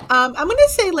 I'm going to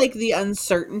say like the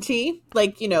uncertainty,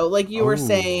 like, like you were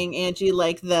saying, Angie,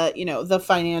 like the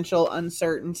financial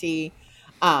uncertainty.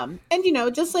 And,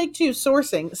 just like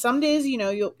sourcing, some days,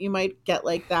 you might get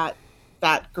like that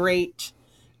great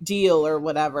deal or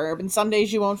whatever, and some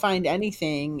days you won't find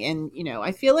anything. And,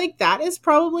 I feel like that is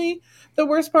probably the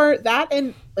worst part, that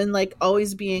and like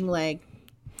always being like,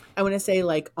 I want to say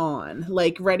like on,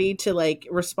 like ready to like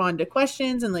respond to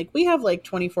questions. And like, we have like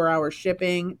 24-hour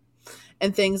shipping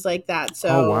and things like that.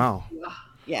 So, wow.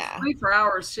 Yeah. 24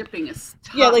 hours shipping is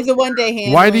tough. Yeah. Like the 1 day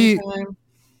handling time.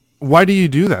 Why do you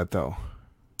do that though?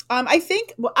 I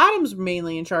think Adam's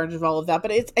mainly in charge of all of that,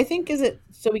 but I think is it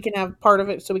so we can have part of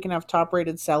it so we can have top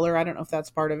rated seller. I don't know if that's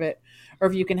part of it, or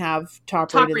if you can have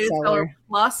top rated seller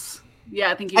plus.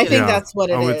 Yeah, I think I think that's what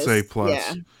it is. I would say plus.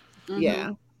 Yeah. Mm-hmm.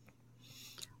 Yeah.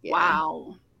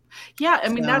 Wow. Yeah, I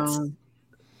mean that's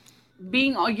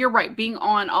you're right. Being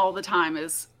on all the time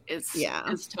is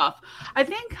tough. I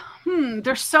think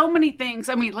there's so many things.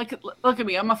 I mean, look at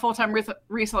me. I'm a full-time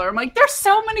reseller. I'm like, there's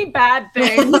so many bad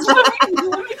things.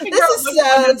 This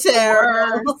is so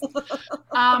terrible.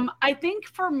 I think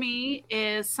for me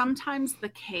is sometimes the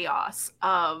chaos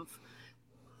of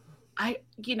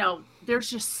there's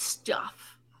just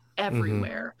stuff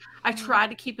everywhere. I try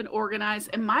to keep it organized,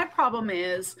 and my problem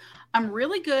is I'm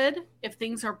really good if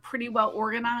things are pretty well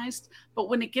organized, but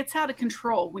when it gets out of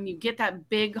control, when you get that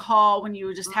big haul, when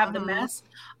you just have the mess,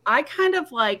 I kind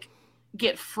of like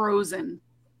get frozen.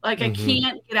 Like I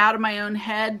can't get out of my own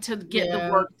head to get the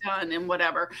work done and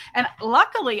whatever. And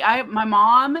luckily my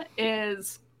mom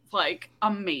is like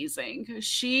amazing.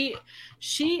 She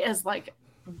is like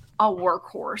a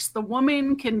workhorse. The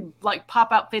woman can like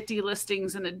pop out 50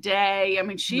 listings in a day. I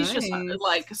mean, she's just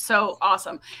like so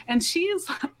awesome. And she's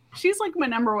like my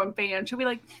number one fan. She'll be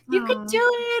like, you could do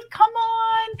it. Come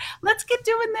on, let's get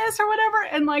doing this or whatever.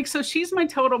 And like, so she's my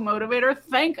total motivator.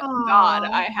 Thank God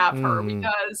I have her,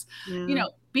 because,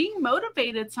 being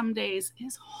motivated some days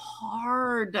is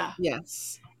hard.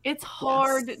 Yes. It's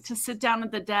hard to sit down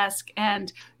at the desk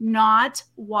and not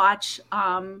watch,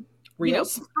 Picker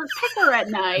at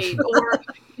night, or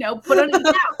put on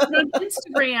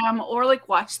Instagram, or like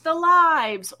watch the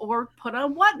lives, or put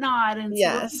on Whatnot and see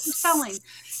what people are selling.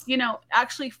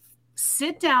 Actually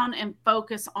sit down and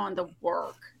focus on the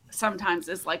work. sometimes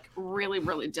is like really,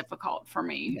 really difficult for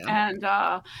me. Yeah. And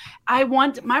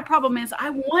my problem is I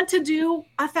want to do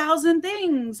 1,000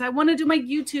 things. I want to do my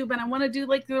YouTube, and I want to do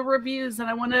like the reviews, and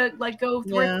I want to like go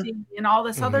thrifting and all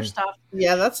this other stuff.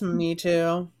 Yeah, that's me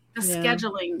too. The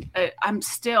scheduling, I'm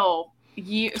still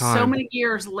so many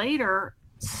years later,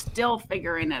 still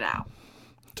figuring it out.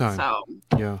 So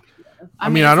yeah. I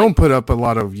mean, I don't put up a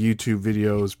lot of YouTube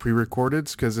videos pre-recorded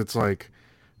because it's like,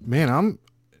 man,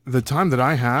 the time that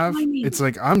I have, it's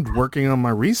like I'm working on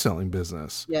my reselling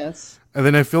business. Yes. And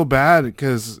then I feel bad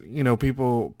because, you know,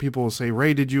 people will say,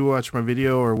 Ray, did you watch my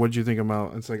video, or what did you think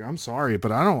about? It's like, I'm sorry,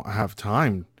 but I don't have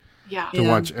time to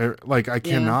watch. Like, I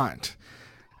cannot.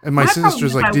 And my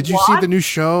sister's like, did you see the new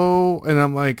show? And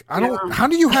I'm like, how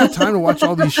do you have time to watch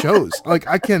all these shows? Like,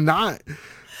 I cannot.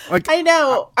 Like, I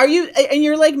know. Are you? And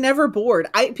you're like never bored.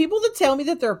 People that tell me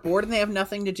that they're bored and they have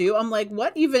nothing to do, I'm like,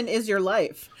 what even is your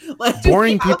life? Like,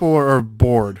 boring people are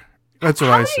bored. That's what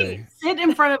I say. Sit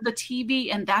in front of the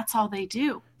TV and that's all they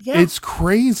do. Yeah. It's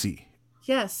crazy.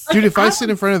 Yes, dude. If I sit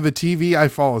in front of the TV, I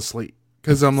fall asleep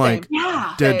because I'm like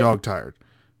dead dog tired.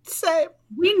 Same.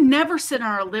 We never sit in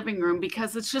our living room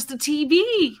because it's just a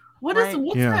TV.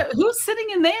 Who's sitting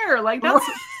in there? Like that's.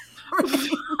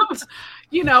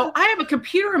 You know, I have a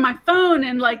computer and my phone,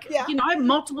 and like, you know, I have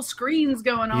multiple screens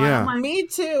going on. Yeah. Like, me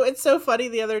too. It's so funny.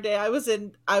 The other day I was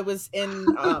in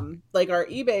like our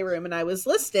eBay room, and I was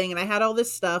listing, and I had all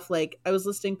this stuff. Like, I was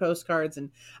listing postcards, and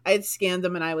I had scanned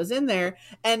them, and I was in there,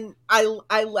 and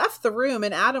I left the room,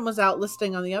 and Adam was out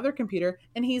listing on the other computer,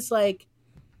 and he's like,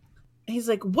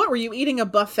 what, were you eating a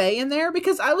buffet in there?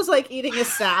 Because I was like eating a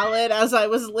salad as I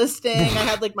was listing. I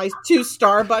had like my 2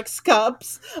 Starbucks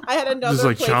cups. I had another just,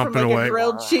 like, plate from like away. a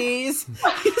grilled cheese.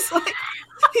 He's like,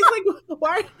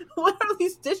 what are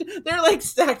these dishes? They're like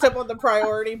stacked up on the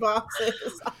priority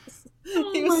boxes.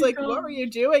 He was like, what were you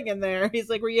doing in there? He's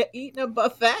like, were you eating a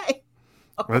buffet?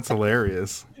 That's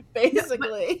hilarious.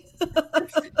 Basically. But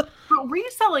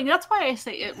reselling, that's why I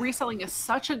say reselling is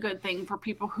such a good thing for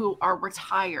people who are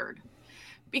retired.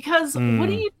 Because what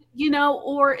do you know,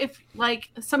 or if like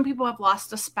some people have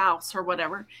lost a spouse or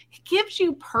whatever, it gives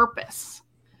you purpose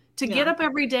to get up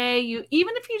every day.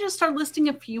 Even if you just start listing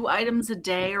a few items a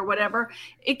day or whatever,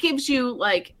 it gives you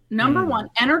like number one,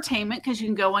 entertainment, because you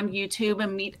can go on YouTube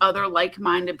and meet other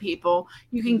like-minded people.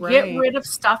 You can get rid of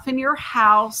stuff in your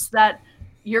house that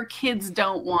your kids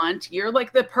don't want. You're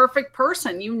like the perfect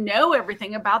person. You know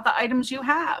everything about the items you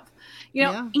have, you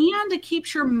know, and it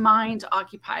keeps your mind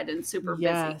occupied and super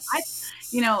busy.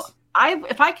 If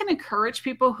I can encourage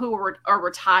people who are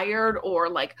retired or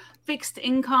like fixed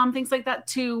income, things like that,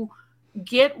 to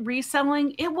get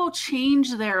reselling, it will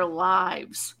change their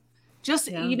lives.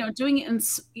 Just, you know, doing it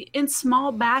in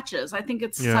small batches. I think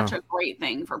it's such a great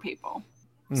thing for people.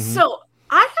 So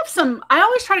I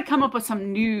always try to come up with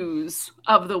some news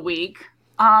of the week.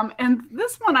 And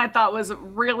this one I thought was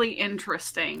really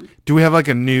interesting. Do we have like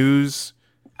a news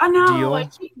deal? I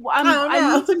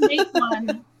need to make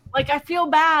one. Like, I feel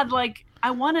bad. Like,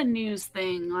 I want a news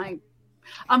thing. Like,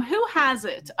 who has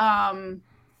it?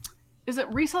 Is it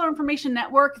Reseller Information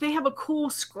Network? They have a cool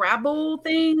Scrabble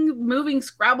thing, moving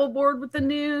Scrabble board with the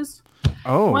news.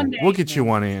 Oh, we'll get you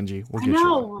one, Angie. I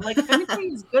know. Like, if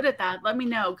anybody's good at that, let me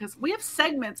know, because we have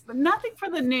segments, but nothing for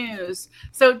the news.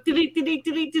 So,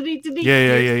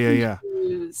 yeah.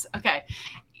 News. Okay.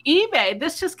 eBay,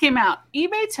 this just came out.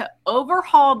 eBay to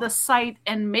overhaul the site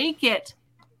and make it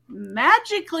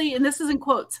magically, and this is in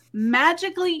quotes,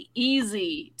 magically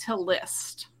easy to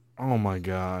list. Oh my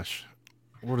gosh.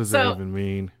 What does that even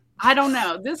mean? I don't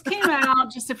know. This came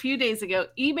out just a few days ago.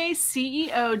 eBay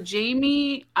CEO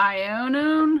Jamie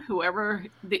Iannone, whoever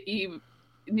the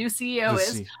new CEO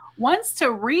is, wants to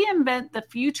reinvent the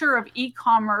future of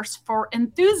e-commerce for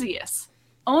enthusiasts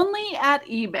only at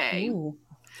eBay. Ooh.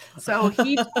 So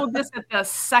he told this at the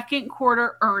second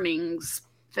quarter earnings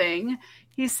thing.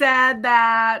 He said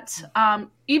that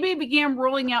eBay began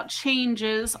rolling out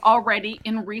changes already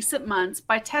in recent months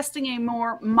by testing a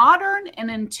more modern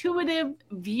and intuitive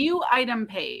view item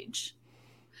page.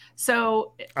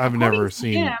 So I've never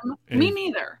seen him, me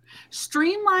neither.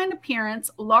 Streamlined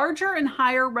appearance, larger and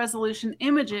higher resolution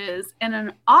images, and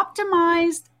an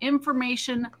optimized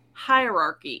information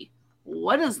hierarchy.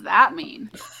 What does that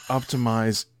mean?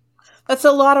 Optimize. That's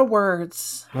a lot of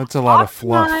words. That's a lot of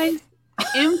fluff.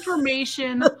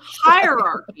 Information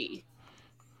hierarchy.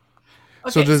 Okay,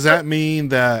 so does that mean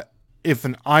that if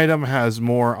an item has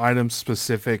more item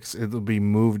specifics, it'll be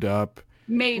moved up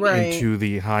into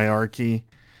the hierarchy?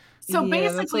 So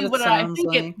basically what I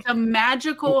think the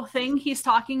magical thing he's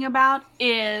talking about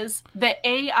is the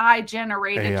AI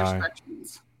generated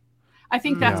descriptions. I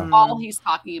think that's all he's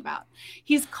talking about.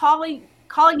 He's calling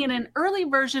it an early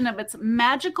version of its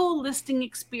magical listing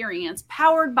experience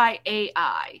powered by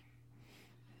AI.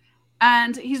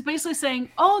 And he's basically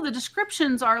saying, oh, the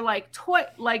descriptions are like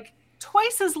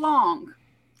twice as long.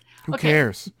 Who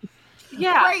cares?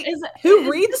 Yeah. Right.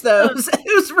 Who reads those?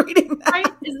 Who's reading that?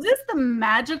 Right? Is this the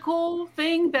magical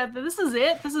thing that this is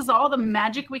it? This is all the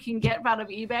magic we can get out of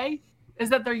eBay? Is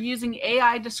that they're using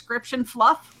AI description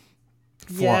fluff?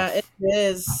 Yeah, it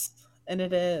is. And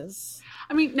it is.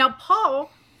 I mean, now Paul,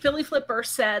 Philly Flipper,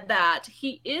 said that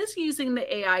he is using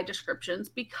the AI descriptions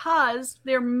because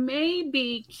there may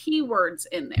be keywords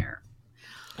in there.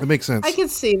 It makes sense. I can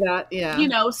see that, yeah. You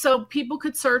know, so people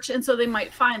could search and so they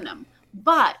might find them.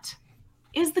 But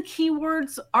is the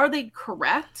keywords, are they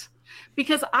correct?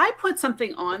 Because I put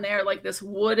something on there like this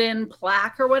wooden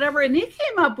plaque or whatever, and it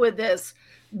came up with this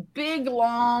big,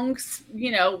 long,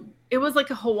 you know, it was like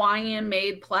a Hawaiian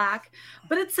made plaque,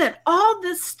 but it said all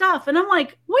this stuff. And I'm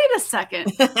like, wait a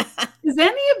second. Is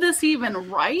any of this even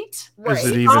right? Is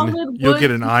it even, you'll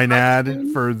get an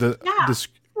INAD for the,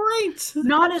 right.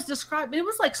 Not as described. It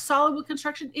was like solid wood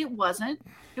construction. It wasn't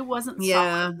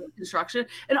solid wood construction.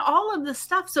 And all of this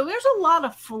stuff. So there's a lot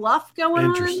of fluff going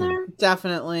on in there.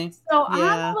 Definitely. So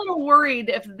I'm a little worried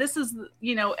if this is,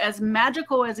 you know, as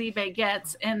magical as eBay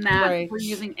gets in that we're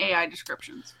using AI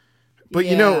descriptions. But,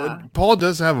 you know, Paul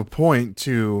does have a point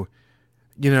to,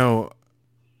 you know,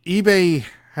 eBay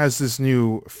has this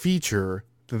new feature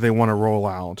that they want to roll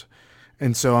out.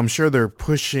 And so I'm sure they're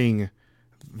pushing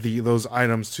those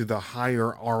items to the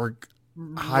hierarchy,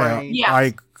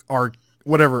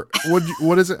 whatever.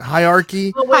 What is it?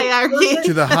 Hierarchy? Hierarchy.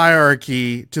 To the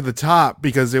hierarchy, to the top,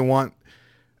 because they want,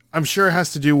 I'm sure it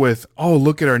has to do with, oh,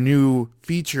 look at our new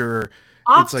feature.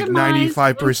 It's like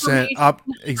 95% up.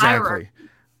 Exactly. Hierarchy.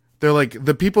 They're like,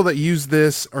 the people that use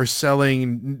this are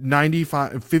selling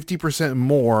 50%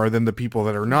 more than the people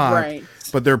that are not. Right.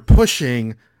 But they're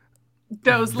pushing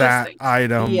those that listings.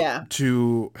 Item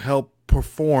to help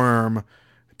perform,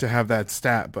 to have that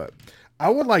stat. But I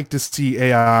would like to see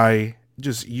AI,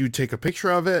 just you take a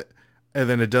picture of it and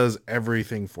then it does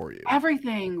everything for you.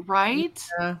 Everything, right?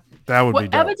 Yeah. That would be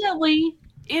dope. Evidently,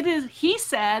 it is. He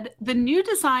said the new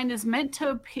design is meant to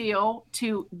appeal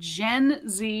to Gen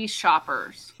Z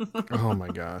shoppers. Oh my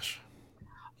gosh.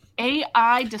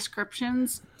 AI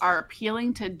descriptions are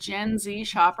appealing to Gen Z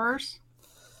shoppers.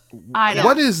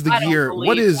 What is the year?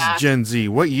 What is Gen Z?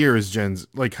 What year is Gen Z?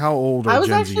 Like, how old are Gen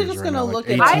Z? I was actually just going to look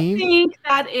at 18? I think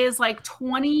that is like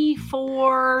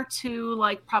 24 to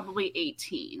like probably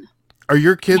 18. Are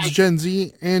your kids Gen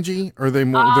Z, Angie? Or are they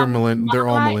more? They're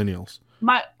all millennials.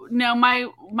 My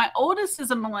oldest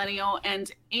is a millennial, and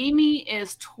Amy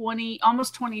is 20,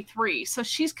 almost 23. So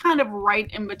she's kind of right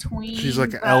in between. She's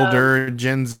like elder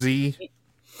Gen Z.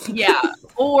 Yeah,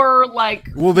 or like.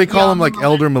 Well, they call them like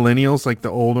elder millennials, like the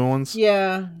older ones.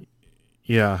 Yeah.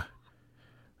 Yeah.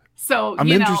 So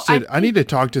I'm interested. I need to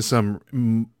talk to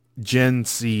some Gen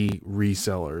Z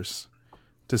resellers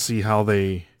to see how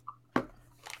they.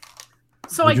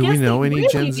 So I guess we know any really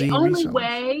Gen Z the only resellers?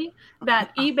 way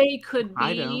that eBay could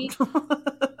be.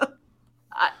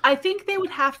 I think they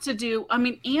would have to do. I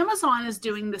mean, Amazon is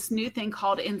doing this new thing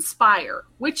called Inspire,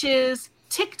 which is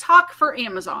TikTok for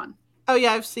Amazon. Oh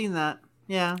yeah, I've seen that.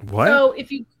 Yeah. What? So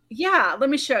let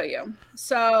me show you.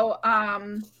 So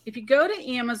if you go to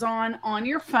Amazon on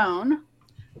your phone,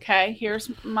 okay, here's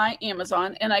my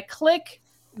Amazon, and I click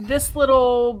this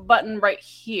little button right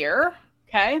here.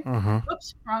 Okay.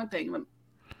 Oops, wrong thing. Let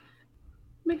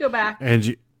me go back.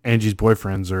 Angie's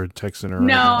boyfriends are texting her.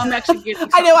 No, right I'm actually getting.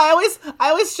 I know. I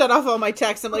always shut off all my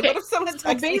texts. I'm like, what if someone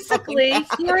texts me? Basically,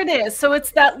 here it is. So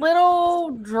it's that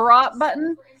little drop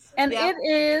button, and it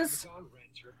is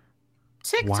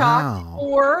TikTok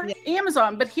or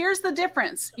Amazon. But here's the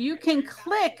difference: you can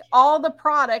click all the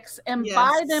products and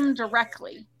buy them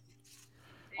directly.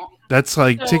 That's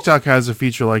like TikTok has a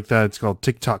feature like that. It's called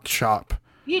TikTok Shop.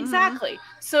 Exactly.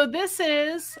 So this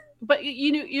is, but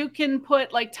you can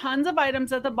put like tons of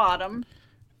items at the bottom.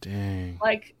 Dang.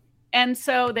 Like, and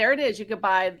so there it is. You could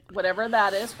buy whatever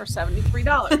that is for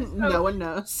 $73. No one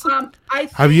knows.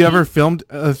 Have you ever filmed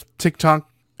a TikTok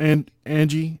and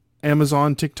Angie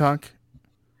Amazon TikTok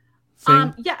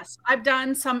thing? Yes, I've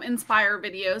done some Inspire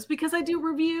videos because I do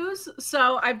reviews.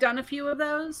 So I've done a few of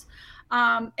those.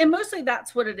 And mostly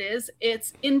that's what it is.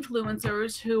 It's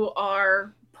influencers who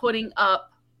are putting up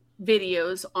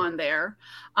videos on there,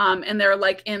 and they're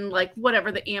like in like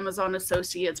whatever the Amazon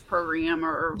Associates program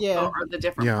or the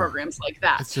different programs like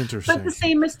that. It's interesting. But the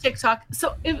same as TikTok.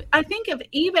 So I think if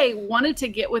eBay wanted to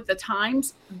get with the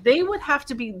times, they would have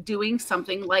to be doing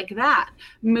something like that.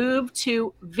 Move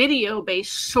to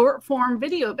video-based, short-form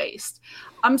video-based.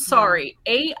 I'm sorry,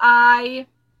 AI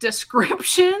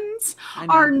descriptions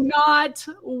are not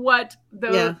what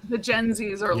the Gen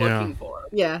Zs are looking for.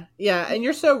 Yeah, and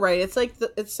you're so right. It's like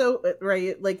it's so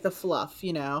right, like the fluff,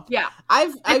 you know. Yeah,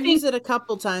 I've used it a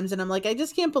couple times, and I'm like, I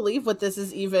just can't believe what this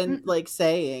is even like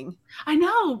saying. I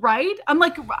know, right? I'm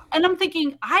like, and I'm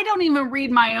thinking, I don't even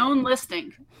read my own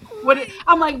listing.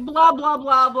 I'm like, blah blah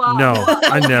blah blah. No,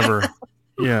 I never.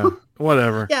 Yeah,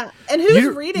 whatever. Yeah, and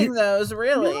who's reading those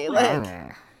really? No.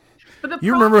 Like.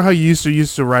 You remember how you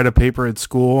used to write a paper at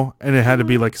school and it had to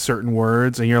be like certain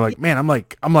words and you're like, man, I'm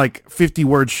like 50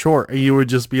 words short, and you would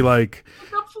just be like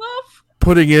fluff,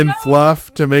 putting in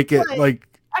fluff to make it like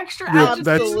extra adjectives.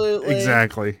 That's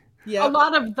exactly. Yeah. A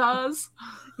lot of those.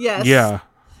 Yes.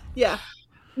 Yeah.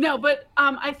 No, but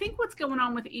I think what's going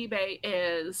on with eBay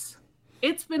is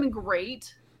it's been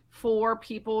great for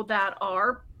people that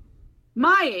are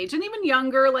my age and even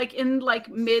younger, like in like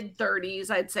mid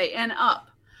 30s, I'd say, and up.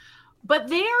 But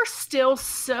they are still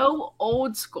so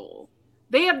old school.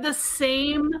 They have the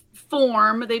same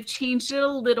form. They've changed it a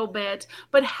little bit,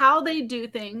 but how they do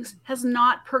things has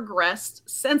not progressed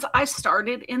since I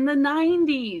started in the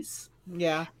 90s.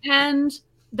 Yeah. And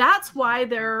that's why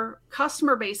their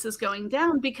customer base is going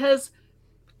down, because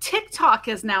TikTok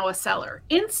is now a seller.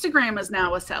 Instagram is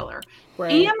now a seller.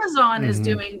 Right. Amazon is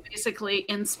doing basically,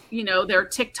 their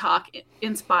TikTok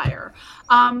Inspire.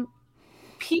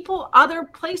 Other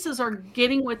places are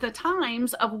getting with the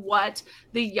times of what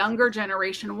the younger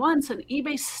generation wants, and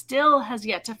eBay still has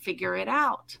yet to figure it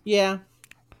out. Yeah,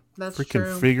 that's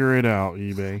true. Figure it out,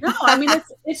 eBay. No, I mean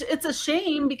it's a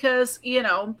shame because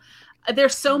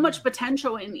there's so much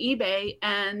potential in eBay,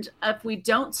 and if we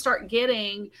don't start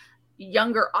getting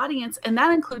younger audience, and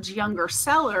that includes younger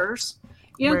sellers,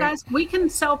 guys, we can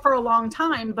sell for a long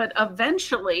time, but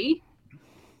eventually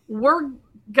we're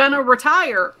gonna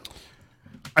retire.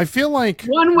 I feel like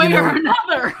one way or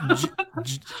another.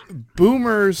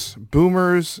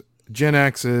 Boomers, Gen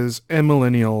X's, and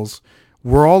millennials,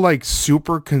 we're all like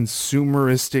super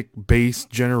consumeristic based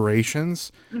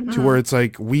generations to where it's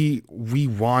like we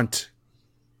want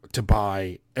to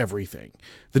buy everything.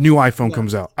 The new iPhone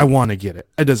comes out. I want to get it.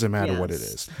 It doesn't matter what it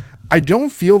is. I don't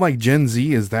feel like Gen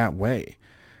Z is that way.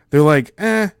 They're like,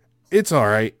 it's all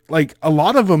right. Like a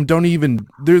lot of them don't even,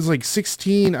 there's like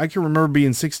 16. I can remember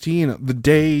being 16. The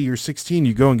day you're 16,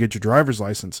 you go and get your driver's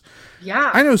license.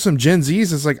 Yeah. I know some Gen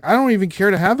Zs, it's like, I don't even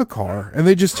care to have a car. And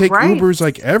they just take Ubers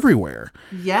like everywhere.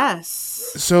 Yes.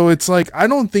 So it's like, I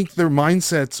don't think their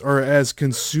mindsets are as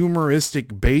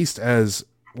consumeristic based as,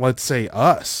 let's say,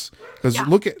 us. Because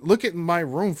look at my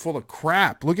room full of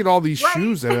crap. Look at all these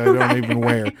shoes that I don't even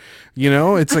wear.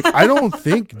 It's like, I don't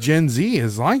think Gen Z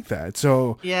is like that.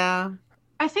 So yeah,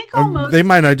 I think almost they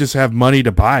might not just have money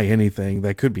to buy anything.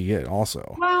 That could be it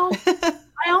also. Well,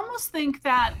 I almost think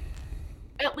that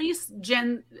at least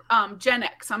Gen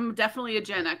X, I'm definitely a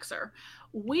Gen Xer.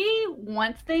 We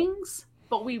want things,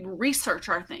 but we research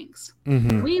our things.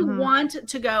 We want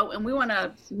to go and we want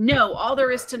to know all there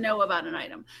is to know about an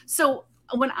item. So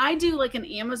when I do like an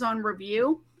Amazon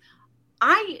review,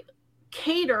 I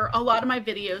cater a lot of my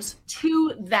videos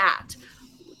to that,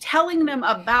 telling them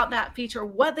about that feature,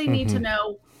 what they need to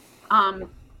know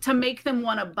to make them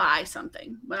want to buy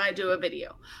something when I do a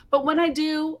video. But when I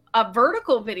do a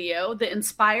vertical video, the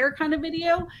Inspire kind of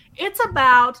video, it's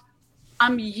about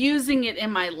I'm using it in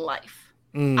my life.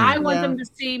 I want them to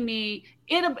see me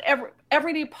in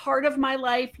everyday part of my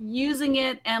life, using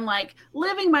it and like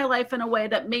living my life in a way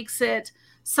that makes it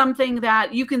something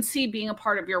that you can see being a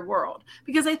part of your world.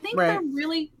 Because I think they're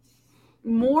really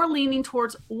more leaning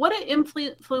towards what do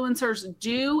influencers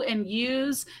do and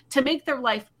use to make their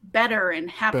life better and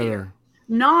happier.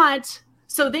 Not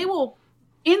so they will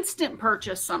instant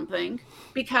purchase something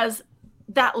because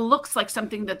that looks like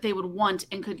something that they would want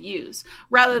and could use,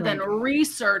 rather than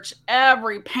research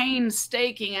every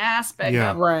painstaking aspect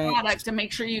of the product to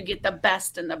make sure you get the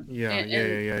best and the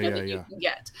that you can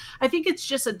get. I think it's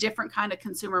just a different kind of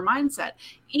consumer mindset.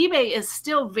 eBay is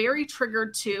still very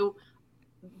triggered to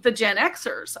the Gen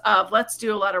Xers of let's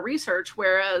do a lot of research,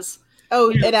 whereas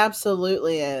it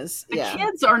absolutely is. The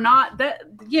kids are not that,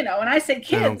 and I say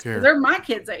kids, they're my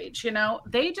kids' age,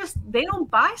 they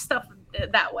don't buy stuff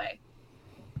that way.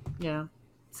 Yeah.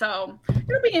 So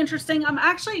it'll be interesting. I'm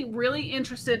actually really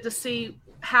interested to see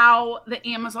how the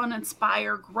Amazon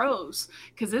Inspire grows,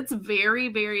 because it's very,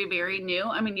 very, very new.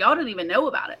 I mean, y'all didn't even know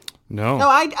about it. No. No,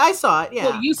 I saw it. Yeah.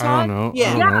 Well, you I saw don't it? know. Yeah. I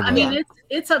don't Yeah, know I about mean, it.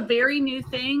 it's a very new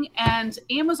thing, and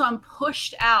Amazon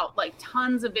pushed out like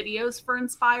tons of videos for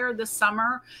Inspire this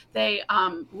summer. They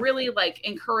really like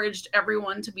encouraged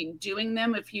everyone to be doing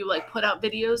them if you like put out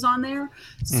videos on there.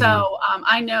 So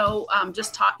I know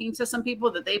just talking to some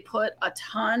people that they put a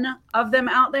ton of them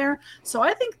out there. So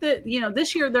I think that, you know,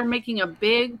 this year they're making a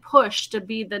big push to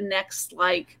be the next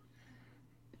like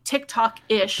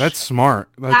TikTok-ish. That's smart.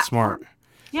 That's platform. smart.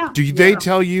 Yeah. Do they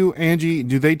tell you, Angie,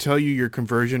 do they tell you your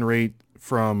conversion rate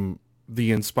from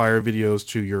the Inspire videos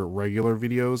to your regular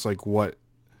videos? Like what?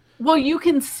 Well, you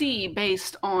can see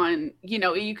based on, you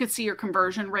know, you could see your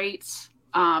conversion rates.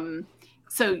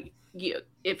 So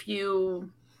if you,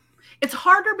 it's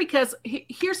harder because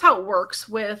here's how it works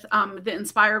with the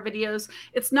Inspire videos.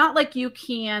 It's not like you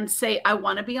can say, I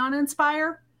want to be on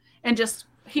Inspire and just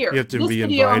here, You have to this be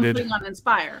video invited. I'm putting on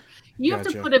Inspire. You have to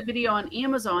Gotcha. put a video on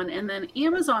Amazon, and then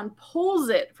Amazon pulls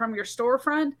it from your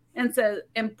storefront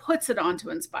and puts it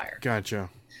onto Inspire. Gotcha.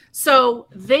 So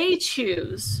they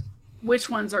choose which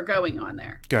ones are going on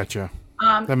there. Gotcha.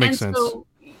 That makes sense. So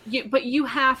but you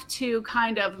have to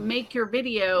kind of make your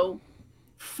video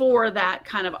for that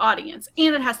kind of audience,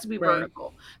 and it has to be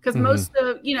vertical, because most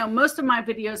of my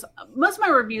videos, most of my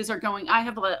reviews are going, I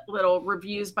have little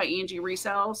reviews by Angie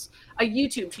Resells, a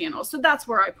YouTube channel, so that's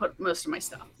where I put most of my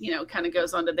stuff, you know, kind of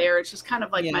goes onto there. It's just kind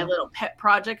of like my little pet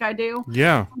project I do.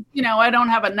 Yeah. You know, I don't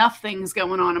have enough things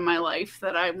going on in my life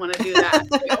that I want to do that.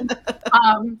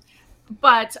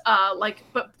 But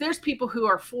there's people who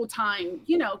are full-time,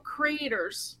 you know,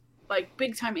 creators, like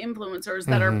big time influencers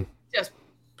that are just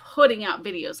putting out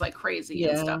videos like crazy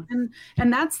and stuff.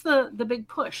 And that's the big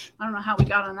push. I don't know how we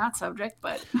got on that subject,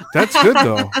 but That's good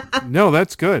though. No,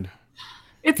 that's good.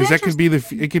 it's Because that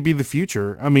could be the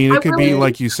future. I mean, it could be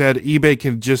like you said, eBay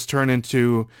can just turn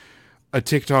into a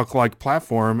TikTok like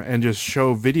platform and just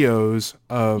show videos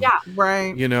of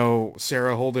you know,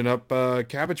 Sarah holding up a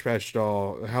Cabbage Patch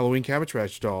doll, a Halloween Cabbage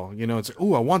Patch doll. You know, it's I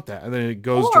want that, and then it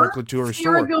goes directly to her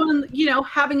Sarah store. going, you know,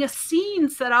 having a scene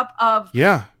set up of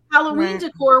Halloween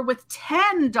decor with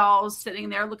 10 dolls sitting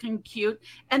there looking cute,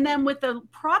 and then with the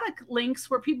product links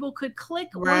where people could click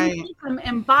them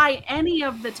and buy any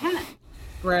of the 10.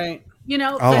 Right. You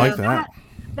know, I like that.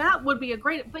 That would be a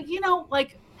great, but you know,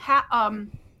 like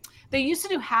they used to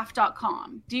do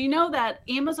half.com. Do you know that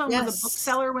Amazon was a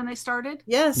bookseller when they started?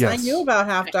 Yes, I knew about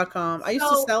half.com. I used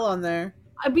to sell on there.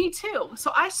 Me too.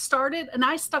 So I started and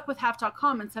I stuck with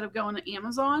half.com instead of going to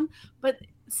Amazon. But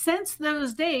since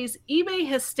those days, eBay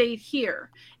has stayed here.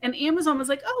 And Amazon was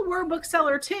like, oh, we're a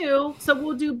bookseller too, so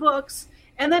we'll do books.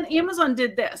 And then Amazon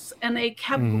did this, and they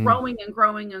kept growing and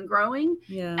growing and growing.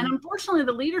 Yeah. And unfortunately,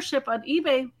 the leadership on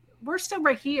eBay, we're still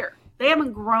right here. They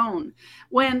haven't grown.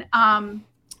 When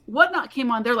Whatnot came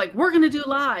on, they're like, we're going to do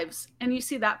lives. And you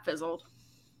see that fizzled.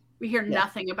 We hear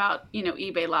nothing about, you know,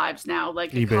 eBay lives now.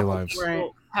 Like a couple lives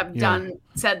people have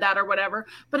said that or whatever,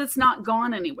 but it's not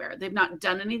gone anywhere. They've not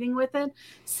done anything with it.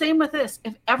 Same with this.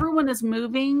 If everyone is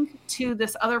moving to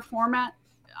this other format,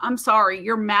 I'm sorry,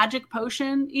 your magic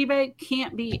potion eBay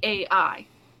can't be AI.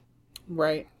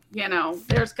 Right. You know,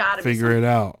 there's got to be Figure it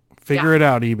out. Figure it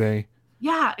out, eBay.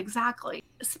 Yeah, exactly.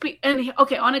 And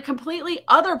okay, on a completely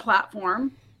other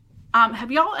platform, have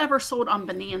y'all ever sold on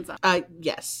Bonanza?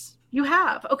 Yes. You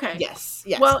have? Okay. Yes.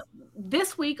 Well,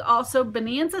 this week also,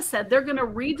 Bonanza said they're going to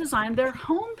redesign their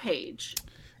homepage.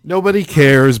 Nobody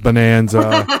cares,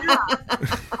 Bonanza.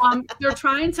 They're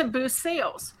trying to boost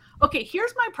sales. Okay,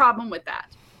 here's my problem with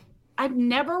that. I've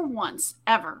never once,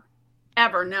 ever,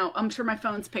 no, I'm sure my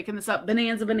phone's picking this up.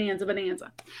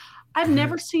 Bonanza. I've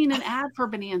never seen an ad for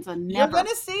Bonanza. Never. You're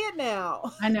gonna see it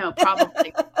now. I know,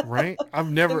 probably. Right? I've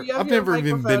never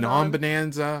even been on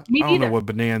Bonanza. Me I don't neither. know what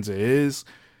Bonanza is.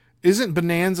 Isn't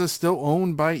Bonanza still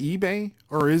owned by eBay,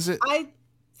 or is it? I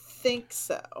think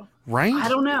so. Right? I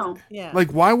don't know. Yeah.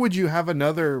 Like, why would you have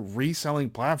another reselling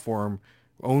platform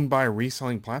owned by a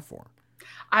reselling platform?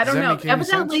 I don't know.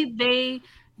 Evidently,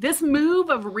 this move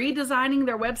of redesigning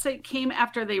their website came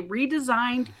after they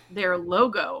redesigned their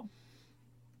logo.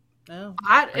 Oh.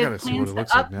 It plans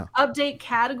to update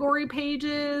category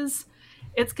pages.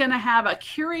 It's going to have a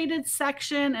curated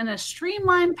section and a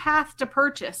streamlined path to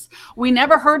purchase. We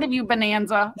never heard of you,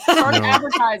 Bonanza. Start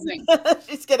advertising.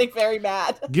 She's getting very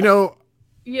mad. You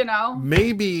know,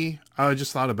 Maybe I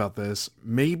just thought about this.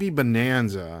 Maybe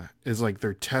Bonanza is like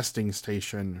their testing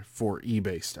station for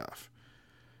eBay stuff.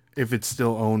 If it's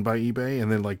still owned by eBay,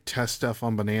 and then like test stuff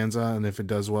on Bonanza, and if it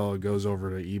does well, it goes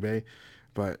over to eBay.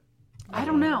 But I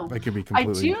don't know. That could be I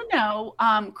completely. do know.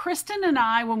 Kristen and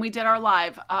I, when we did our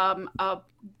live, a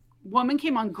woman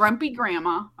came on, Grumpy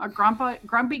Grandma, or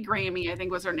Grumpy Grammy, I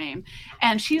think was her name,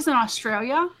 and she's in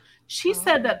Australia. She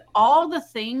said that all the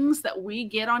things that we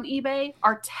get on eBay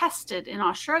are tested in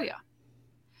Australia.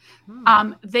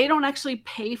 They don't actually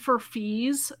pay for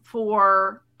fees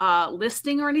for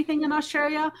listing or anything in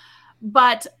Australia,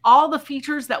 but all the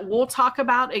features that we'll talk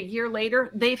about a year later,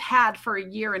 they've had for a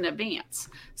year in advance.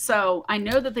 So I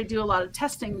know that they do a lot of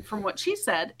testing, from what she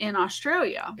said, in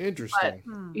Australia. Interesting.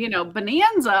 But,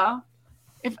 Bonanza,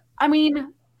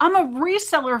 I'm a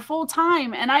reseller full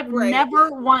time, and I've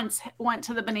never once went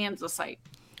to the Bonanza site.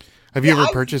 Have you ever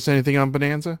purchased anything on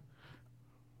Bonanza?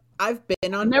 I've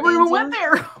been on Never Bonanza, even went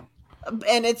there.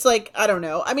 and it's like, I don't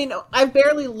know. I mean, I've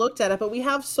barely looked at it, but we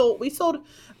sold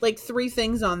like 3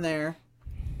 things on there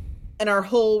in our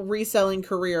whole reselling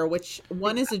career, which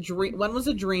one was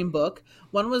a dream book,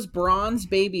 one was bronze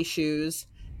baby shoes,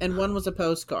 and one was a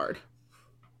postcard.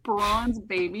 Bronze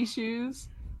baby shoes.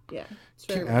 Yeah.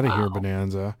 Get out of here,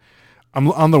 Bonanza. I'm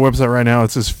on the website right now.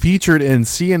 It says featured in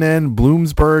CNN,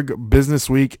 Bloomberg, Business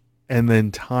Week, and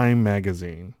then Time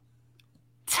Magazine.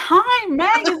 Time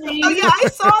Magazine. Oh, yeah, I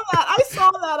saw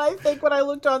that. I think when I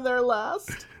looked on there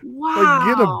last. Wow.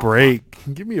 Like, get a break.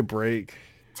 Give me a break.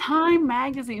 Time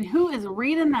Magazine. Who is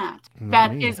reading that? Not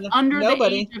That me. is under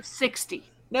Nobody. the age of 60.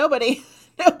 Nobody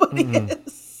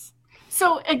is.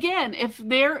 So again,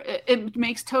 it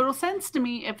makes total sense to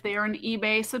me if they're an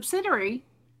eBay subsidiary,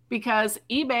 because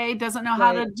eBay doesn't know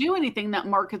how to do anything that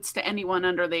markets to anyone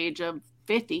under the age of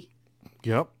 50.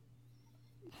 Yep.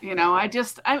 And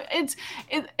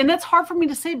that's hard for me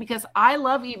to say because I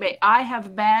love eBay. I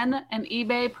have been an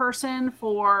eBay person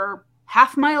for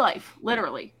half my life,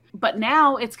 literally. But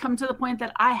now it's come to the point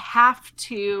that I have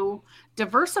to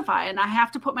diversify and I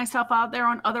have to put myself out there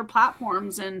on other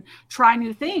platforms and try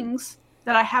new things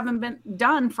that I haven't been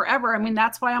done forever. I mean,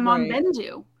 that's why I'm on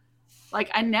Bendu. Like,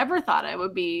 I never thought I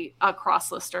would be a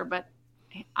cross lister, but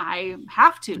I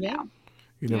have to now.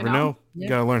 You never know. You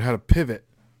got to learn how to pivot.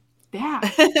 Yeah,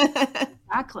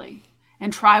 exactly.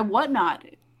 And try Whatnot.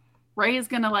 Ray is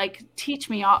going to teach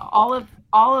me all of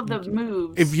the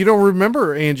moves. If you don't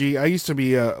remember, Angie, I used to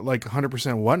be a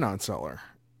 100% Whatnot seller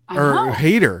or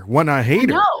hater, Whatnot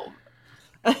hater.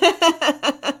 No.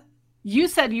 You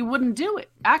said you wouldn't do it.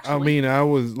 Actually, I mean, I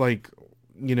was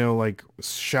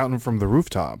shouting from the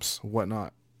rooftops,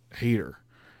 Whatnot hater.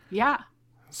 Yeah.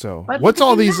 So but what's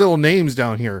all these little names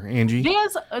down here, Angie?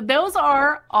 Those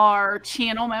are our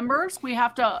channel members. We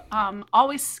have to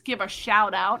always give a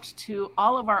shout out to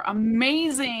all of our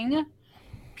amazing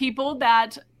people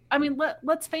that, I mean,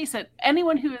 let's face it,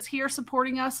 anyone who is here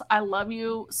supporting us, I love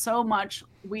you so much.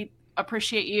 We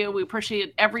appreciate you. We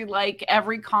appreciate every like,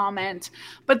 every comment.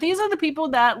 But these are the people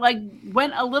that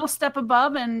went a little step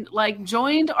above and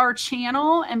joined our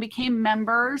channel and became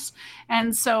members.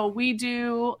 And so we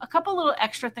do a couple little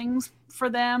extra things for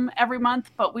them every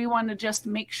month, but we want to just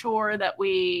make sure that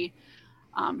we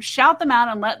shout them out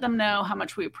and let them know how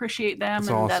much we appreciate them. That's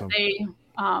and awesome. that they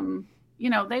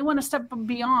they want to step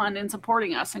beyond in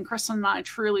supporting us. And Kristen and I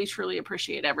truly, truly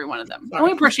appreciate every one of them. And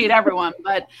we appreciate everyone,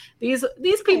 but these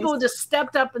people just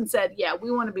stepped up and said, yeah,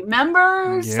 we want to be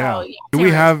members. Yeah. So, yeah.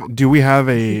 Do we have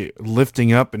a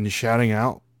lifting up and shouting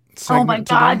out segment Oh my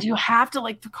God, today? you have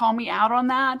to call me out on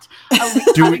that. I'll be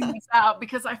cutting this out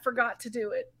because I forgot to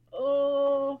do it.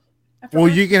 Oh. Well,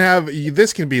 you can have,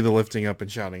 this can be the lifting up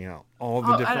and shouting out. All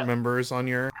the different members on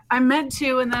your. I meant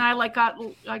to, and then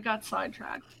I got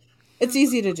sidetracked. It's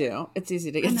easy to do. It's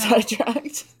easy to get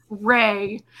sidetracked.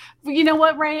 Ray. You know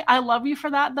what, Ray? I love you for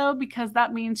that, though, because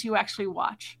that means you actually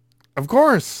watch. Of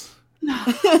course.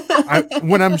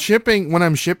 When I'm shipping,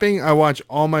 I watch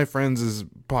all my friends'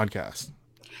 podcasts.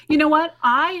 You know what?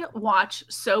 I watch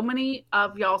so many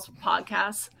of y'all's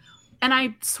podcasts, and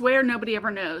I swear nobody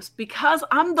ever knows because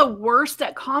I'm the worst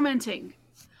at commenting.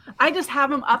 I just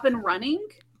have them up and running.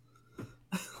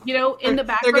 In the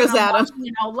background, there goes Adam.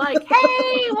 Watching,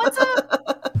 hey, what's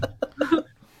up?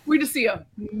 We just see a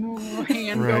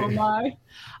hand going by.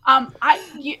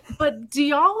 But do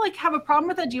y'all have a problem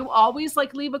with that? Do you always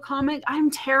leave a comment? I'm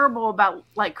terrible about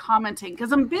commenting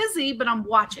because I'm busy, but I'm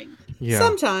watching. Yeah.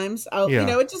 Sometimes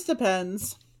it just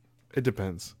depends. It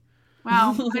depends.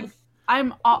 Wow.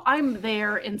 I'm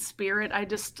there in spirit. I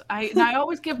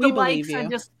always give the likes.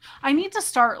 I need to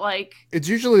start It's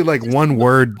usually one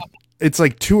word. It's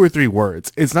 2 or 3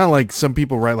 words. It's not like some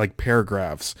people write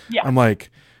paragraphs. Yeah. I'm I'll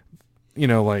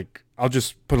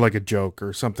just put a joke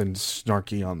or something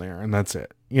snarky on there and that's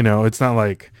it. It's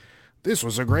not this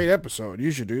was a great episode.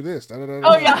 You should do this.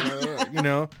 Oh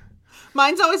yeah.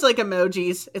 Mine's always like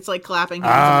emojis. It's like clapping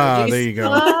hands emojis. There you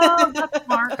go. Oh, that's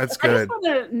smart. That's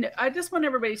good. I just want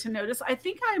everybody to notice. I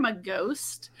think I'm a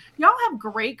ghost. Y'all have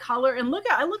great color, and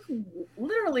I look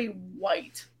literally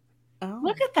white. Oh.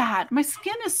 Look at that. My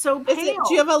skin is so pale.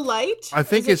 Do you have a light? I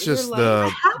think it's just I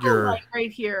have a light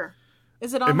right here.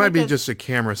 Is it on? It might be just a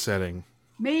camera setting.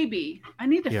 Maybe. I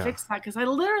need to fix that because I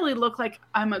literally look like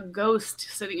I'm a ghost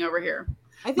sitting over here.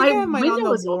 I think I have mine on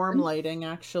the warm lighting,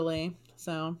 actually.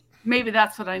 So maybe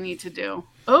that's what I need to do.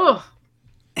 Oh,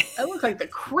 I look like the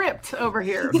crypt over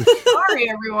here. Sorry,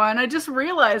 everyone. I just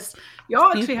realized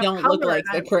y'all actually don't look like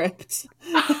the crypt.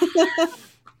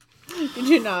 Did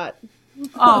you not?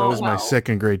 Oh, that was my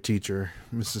second grade teacher,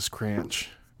 Mrs. Cranch.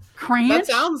 Cranch? That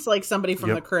sounds like somebody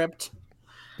from the crypt.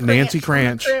 Nancy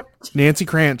Cranch. Nancy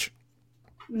Cranch.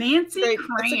 Nancy Cranch.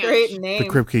 That's a great name. The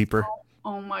crypt keeper.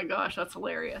 Oh my gosh, that's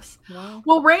hilarious. Wow.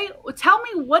 Well, Ray, tell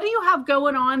me, what do you have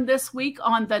going on this week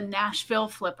on the Nashville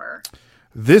Flipper?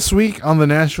 This week on the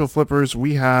Nashville Flippers,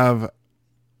 we have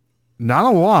not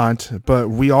a lot, but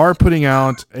we are putting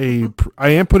out I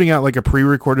am putting out like a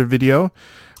pre-recorded video.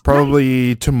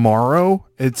 Probably tomorrow.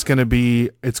 It's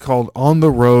called On the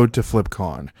Road to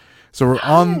FlipCon. So we're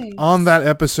on that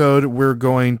episode. We're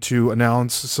going to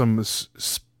announce some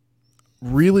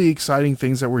really exciting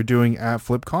things that we're doing at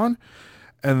FlipCon.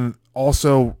 And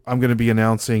also I'm going to be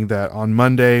announcing that on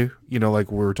Monday,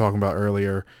 like we were talking about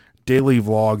earlier, daily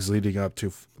vlogs leading up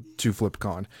to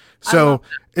FlipCon. So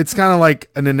it's kind of like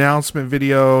an announcement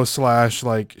video /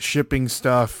 like shipping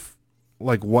stuff,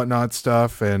 like whatnot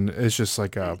stuff, and it's just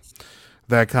like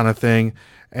that kind of thing.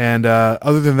 And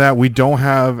other than that, we don't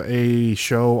have a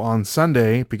show on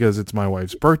Sunday because it's my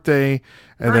wife's birthday,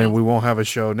 and then we won't have a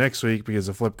show next week because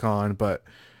of FlipCon, but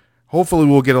hopefully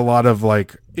we'll get a lot of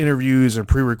like interviews and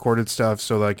pre-recorded stuff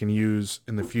so that I can use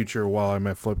in the future while I'm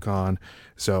at FlipCon.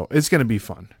 So it's going to be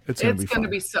fun. It's going to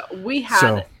be so. We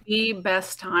had the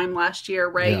best time last year,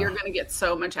 Ray. Yeah. You're going to get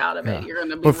so much out of it. You're going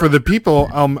to be. But for the people,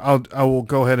 I will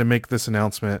go ahead and make this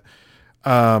announcement.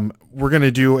 We're going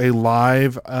to do a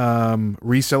live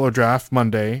reseller draft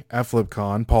Monday at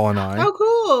FlipCon, Paul and I. Oh,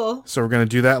 cool. So we're going to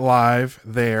do that live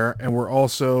there. And we're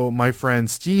also, my friend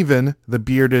Steven, the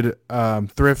bearded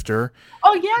thrifter.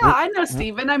 Oh, yeah. I know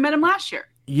Steven. I met him last year.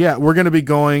 Yeah, we're going to be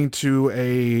going to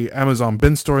a Amazon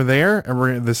bin store there,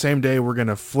 and the same day we're going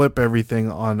to flip everything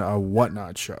on a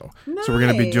Whatnot show. Nice. So we're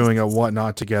going to be doing a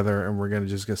Whatnot together, and we're going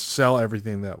to just sell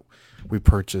everything that we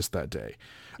purchased that day.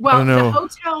 Well, the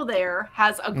hotel there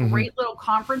has a great little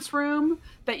conference room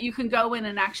that you can go in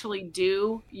and actually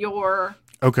do your...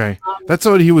 Okay, that's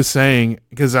what he was saying,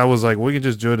 because I was like, we can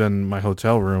just do it in my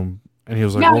hotel room. And he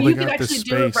was like, you can actually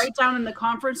do it right down in the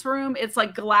conference room. It's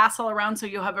like glass all around, so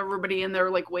you'll have everybody in there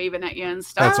like waving at you and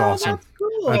stuff. That's awesome. That's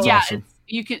cool. That's awesome.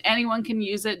 Anyone can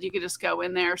use it. You could just go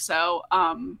in there. So,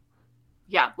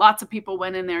 lots of people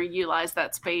went in there and utilized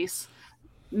that space.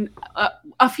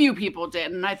 A few people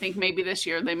did, and I think maybe this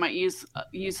year they might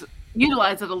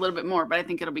utilize it a little bit more. But I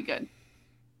think it'll be good.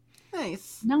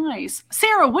 Nice.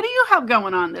 Sarah, what do you have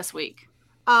going on this week?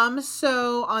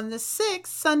 So on the 6th,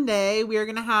 Sunday, we are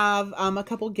going to have a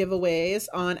couple giveaways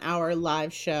on our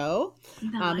live show.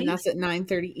 Nice. And that's at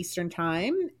 9:30 Eastern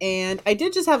time. And I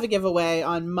did just have a giveaway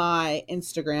on my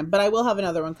Instagram, but I will have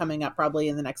another one coming up probably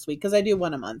in the next week because I do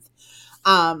one a month.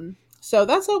 So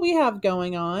that's what we have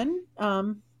going on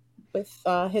with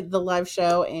the live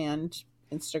show and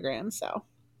Instagram. So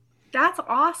that's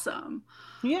awesome.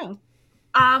 Yeah.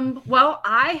 Well,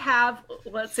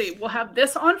 we'll have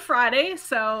this on Friday,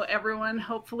 so everyone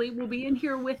hopefully will be in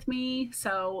here with me.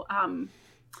 So,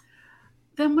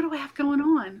 then what do I have going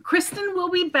on? Kristen will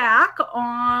be back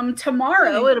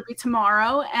tomorrow. It'll be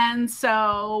tomorrow. And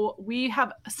so we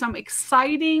have some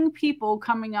exciting people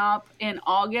coming up in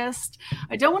August.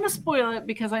 I don't want to spoil it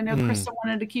because I know Kristen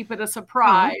wanted to keep it a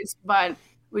surprise, but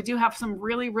we do have some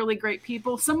really, really great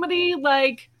people. Somebody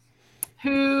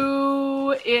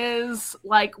who is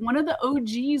like one of the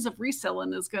OGs of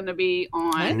reselling is going to be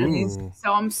on.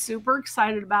 So I'm super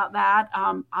excited about that.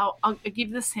 I'll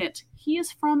give this hint. He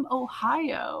is from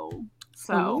Ohio.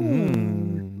 So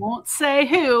won't say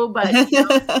who, but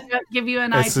give you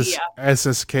an idea.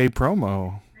 SSK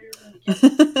promo.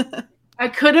 I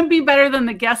couldn't be better than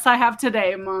the guest I have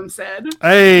today, Mom said.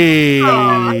 Hey.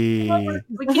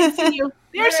 We can't see you.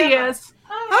 There she is.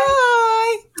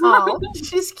 Hi. Oh,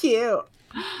 she's cute.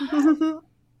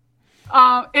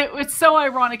 It's so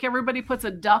ironic. Everybody puts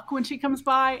a duck when she comes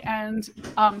by, and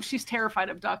she's terrified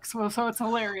of ducks. So it's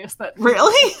hilarious that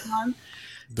really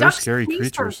they're scary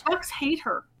creatures. Ducks hate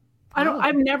her.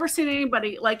 I've never seen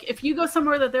anybody like if you go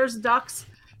somewhere that there's ducks,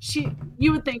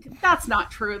 you would think that's not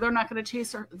true. They're not going to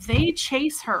chase her. They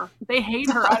chase her. They hate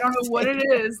her. I don't know what it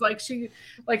is. Like she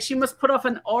must put off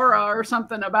an aura or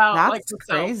something about That's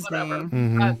herself, crazy. whatever.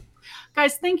 Mhm.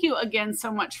 Guys, thank you again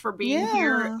so much for being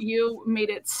here. Yeah. You made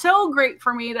it so great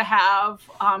for me to have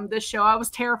this show. I was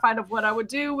terrified of what I would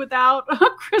do without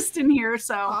Kristen here.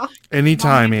 So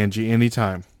Anytime, Angie,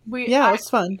 anytime. It was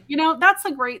fun. That's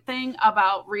the great thing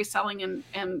about reselling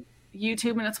and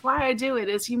YouTube, and it's why I do it,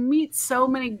 is you meet so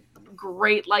many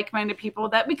great like-minded people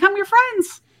that become your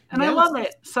friends. And I love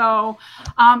it. So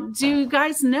do you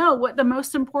guys know what the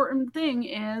most important thing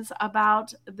is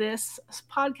about this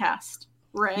podcast?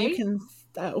 Ray? You can.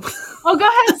 Oh, go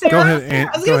ahead, Sarah. Go ahead,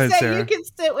 I was going to say, Sarah. you can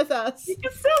sit with us. You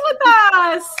can sit with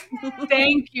us.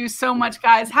 Thank you so much,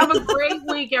 guys. Have a great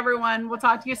week, everyone. We'll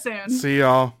talk to you soon. See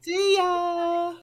y'all. See ya.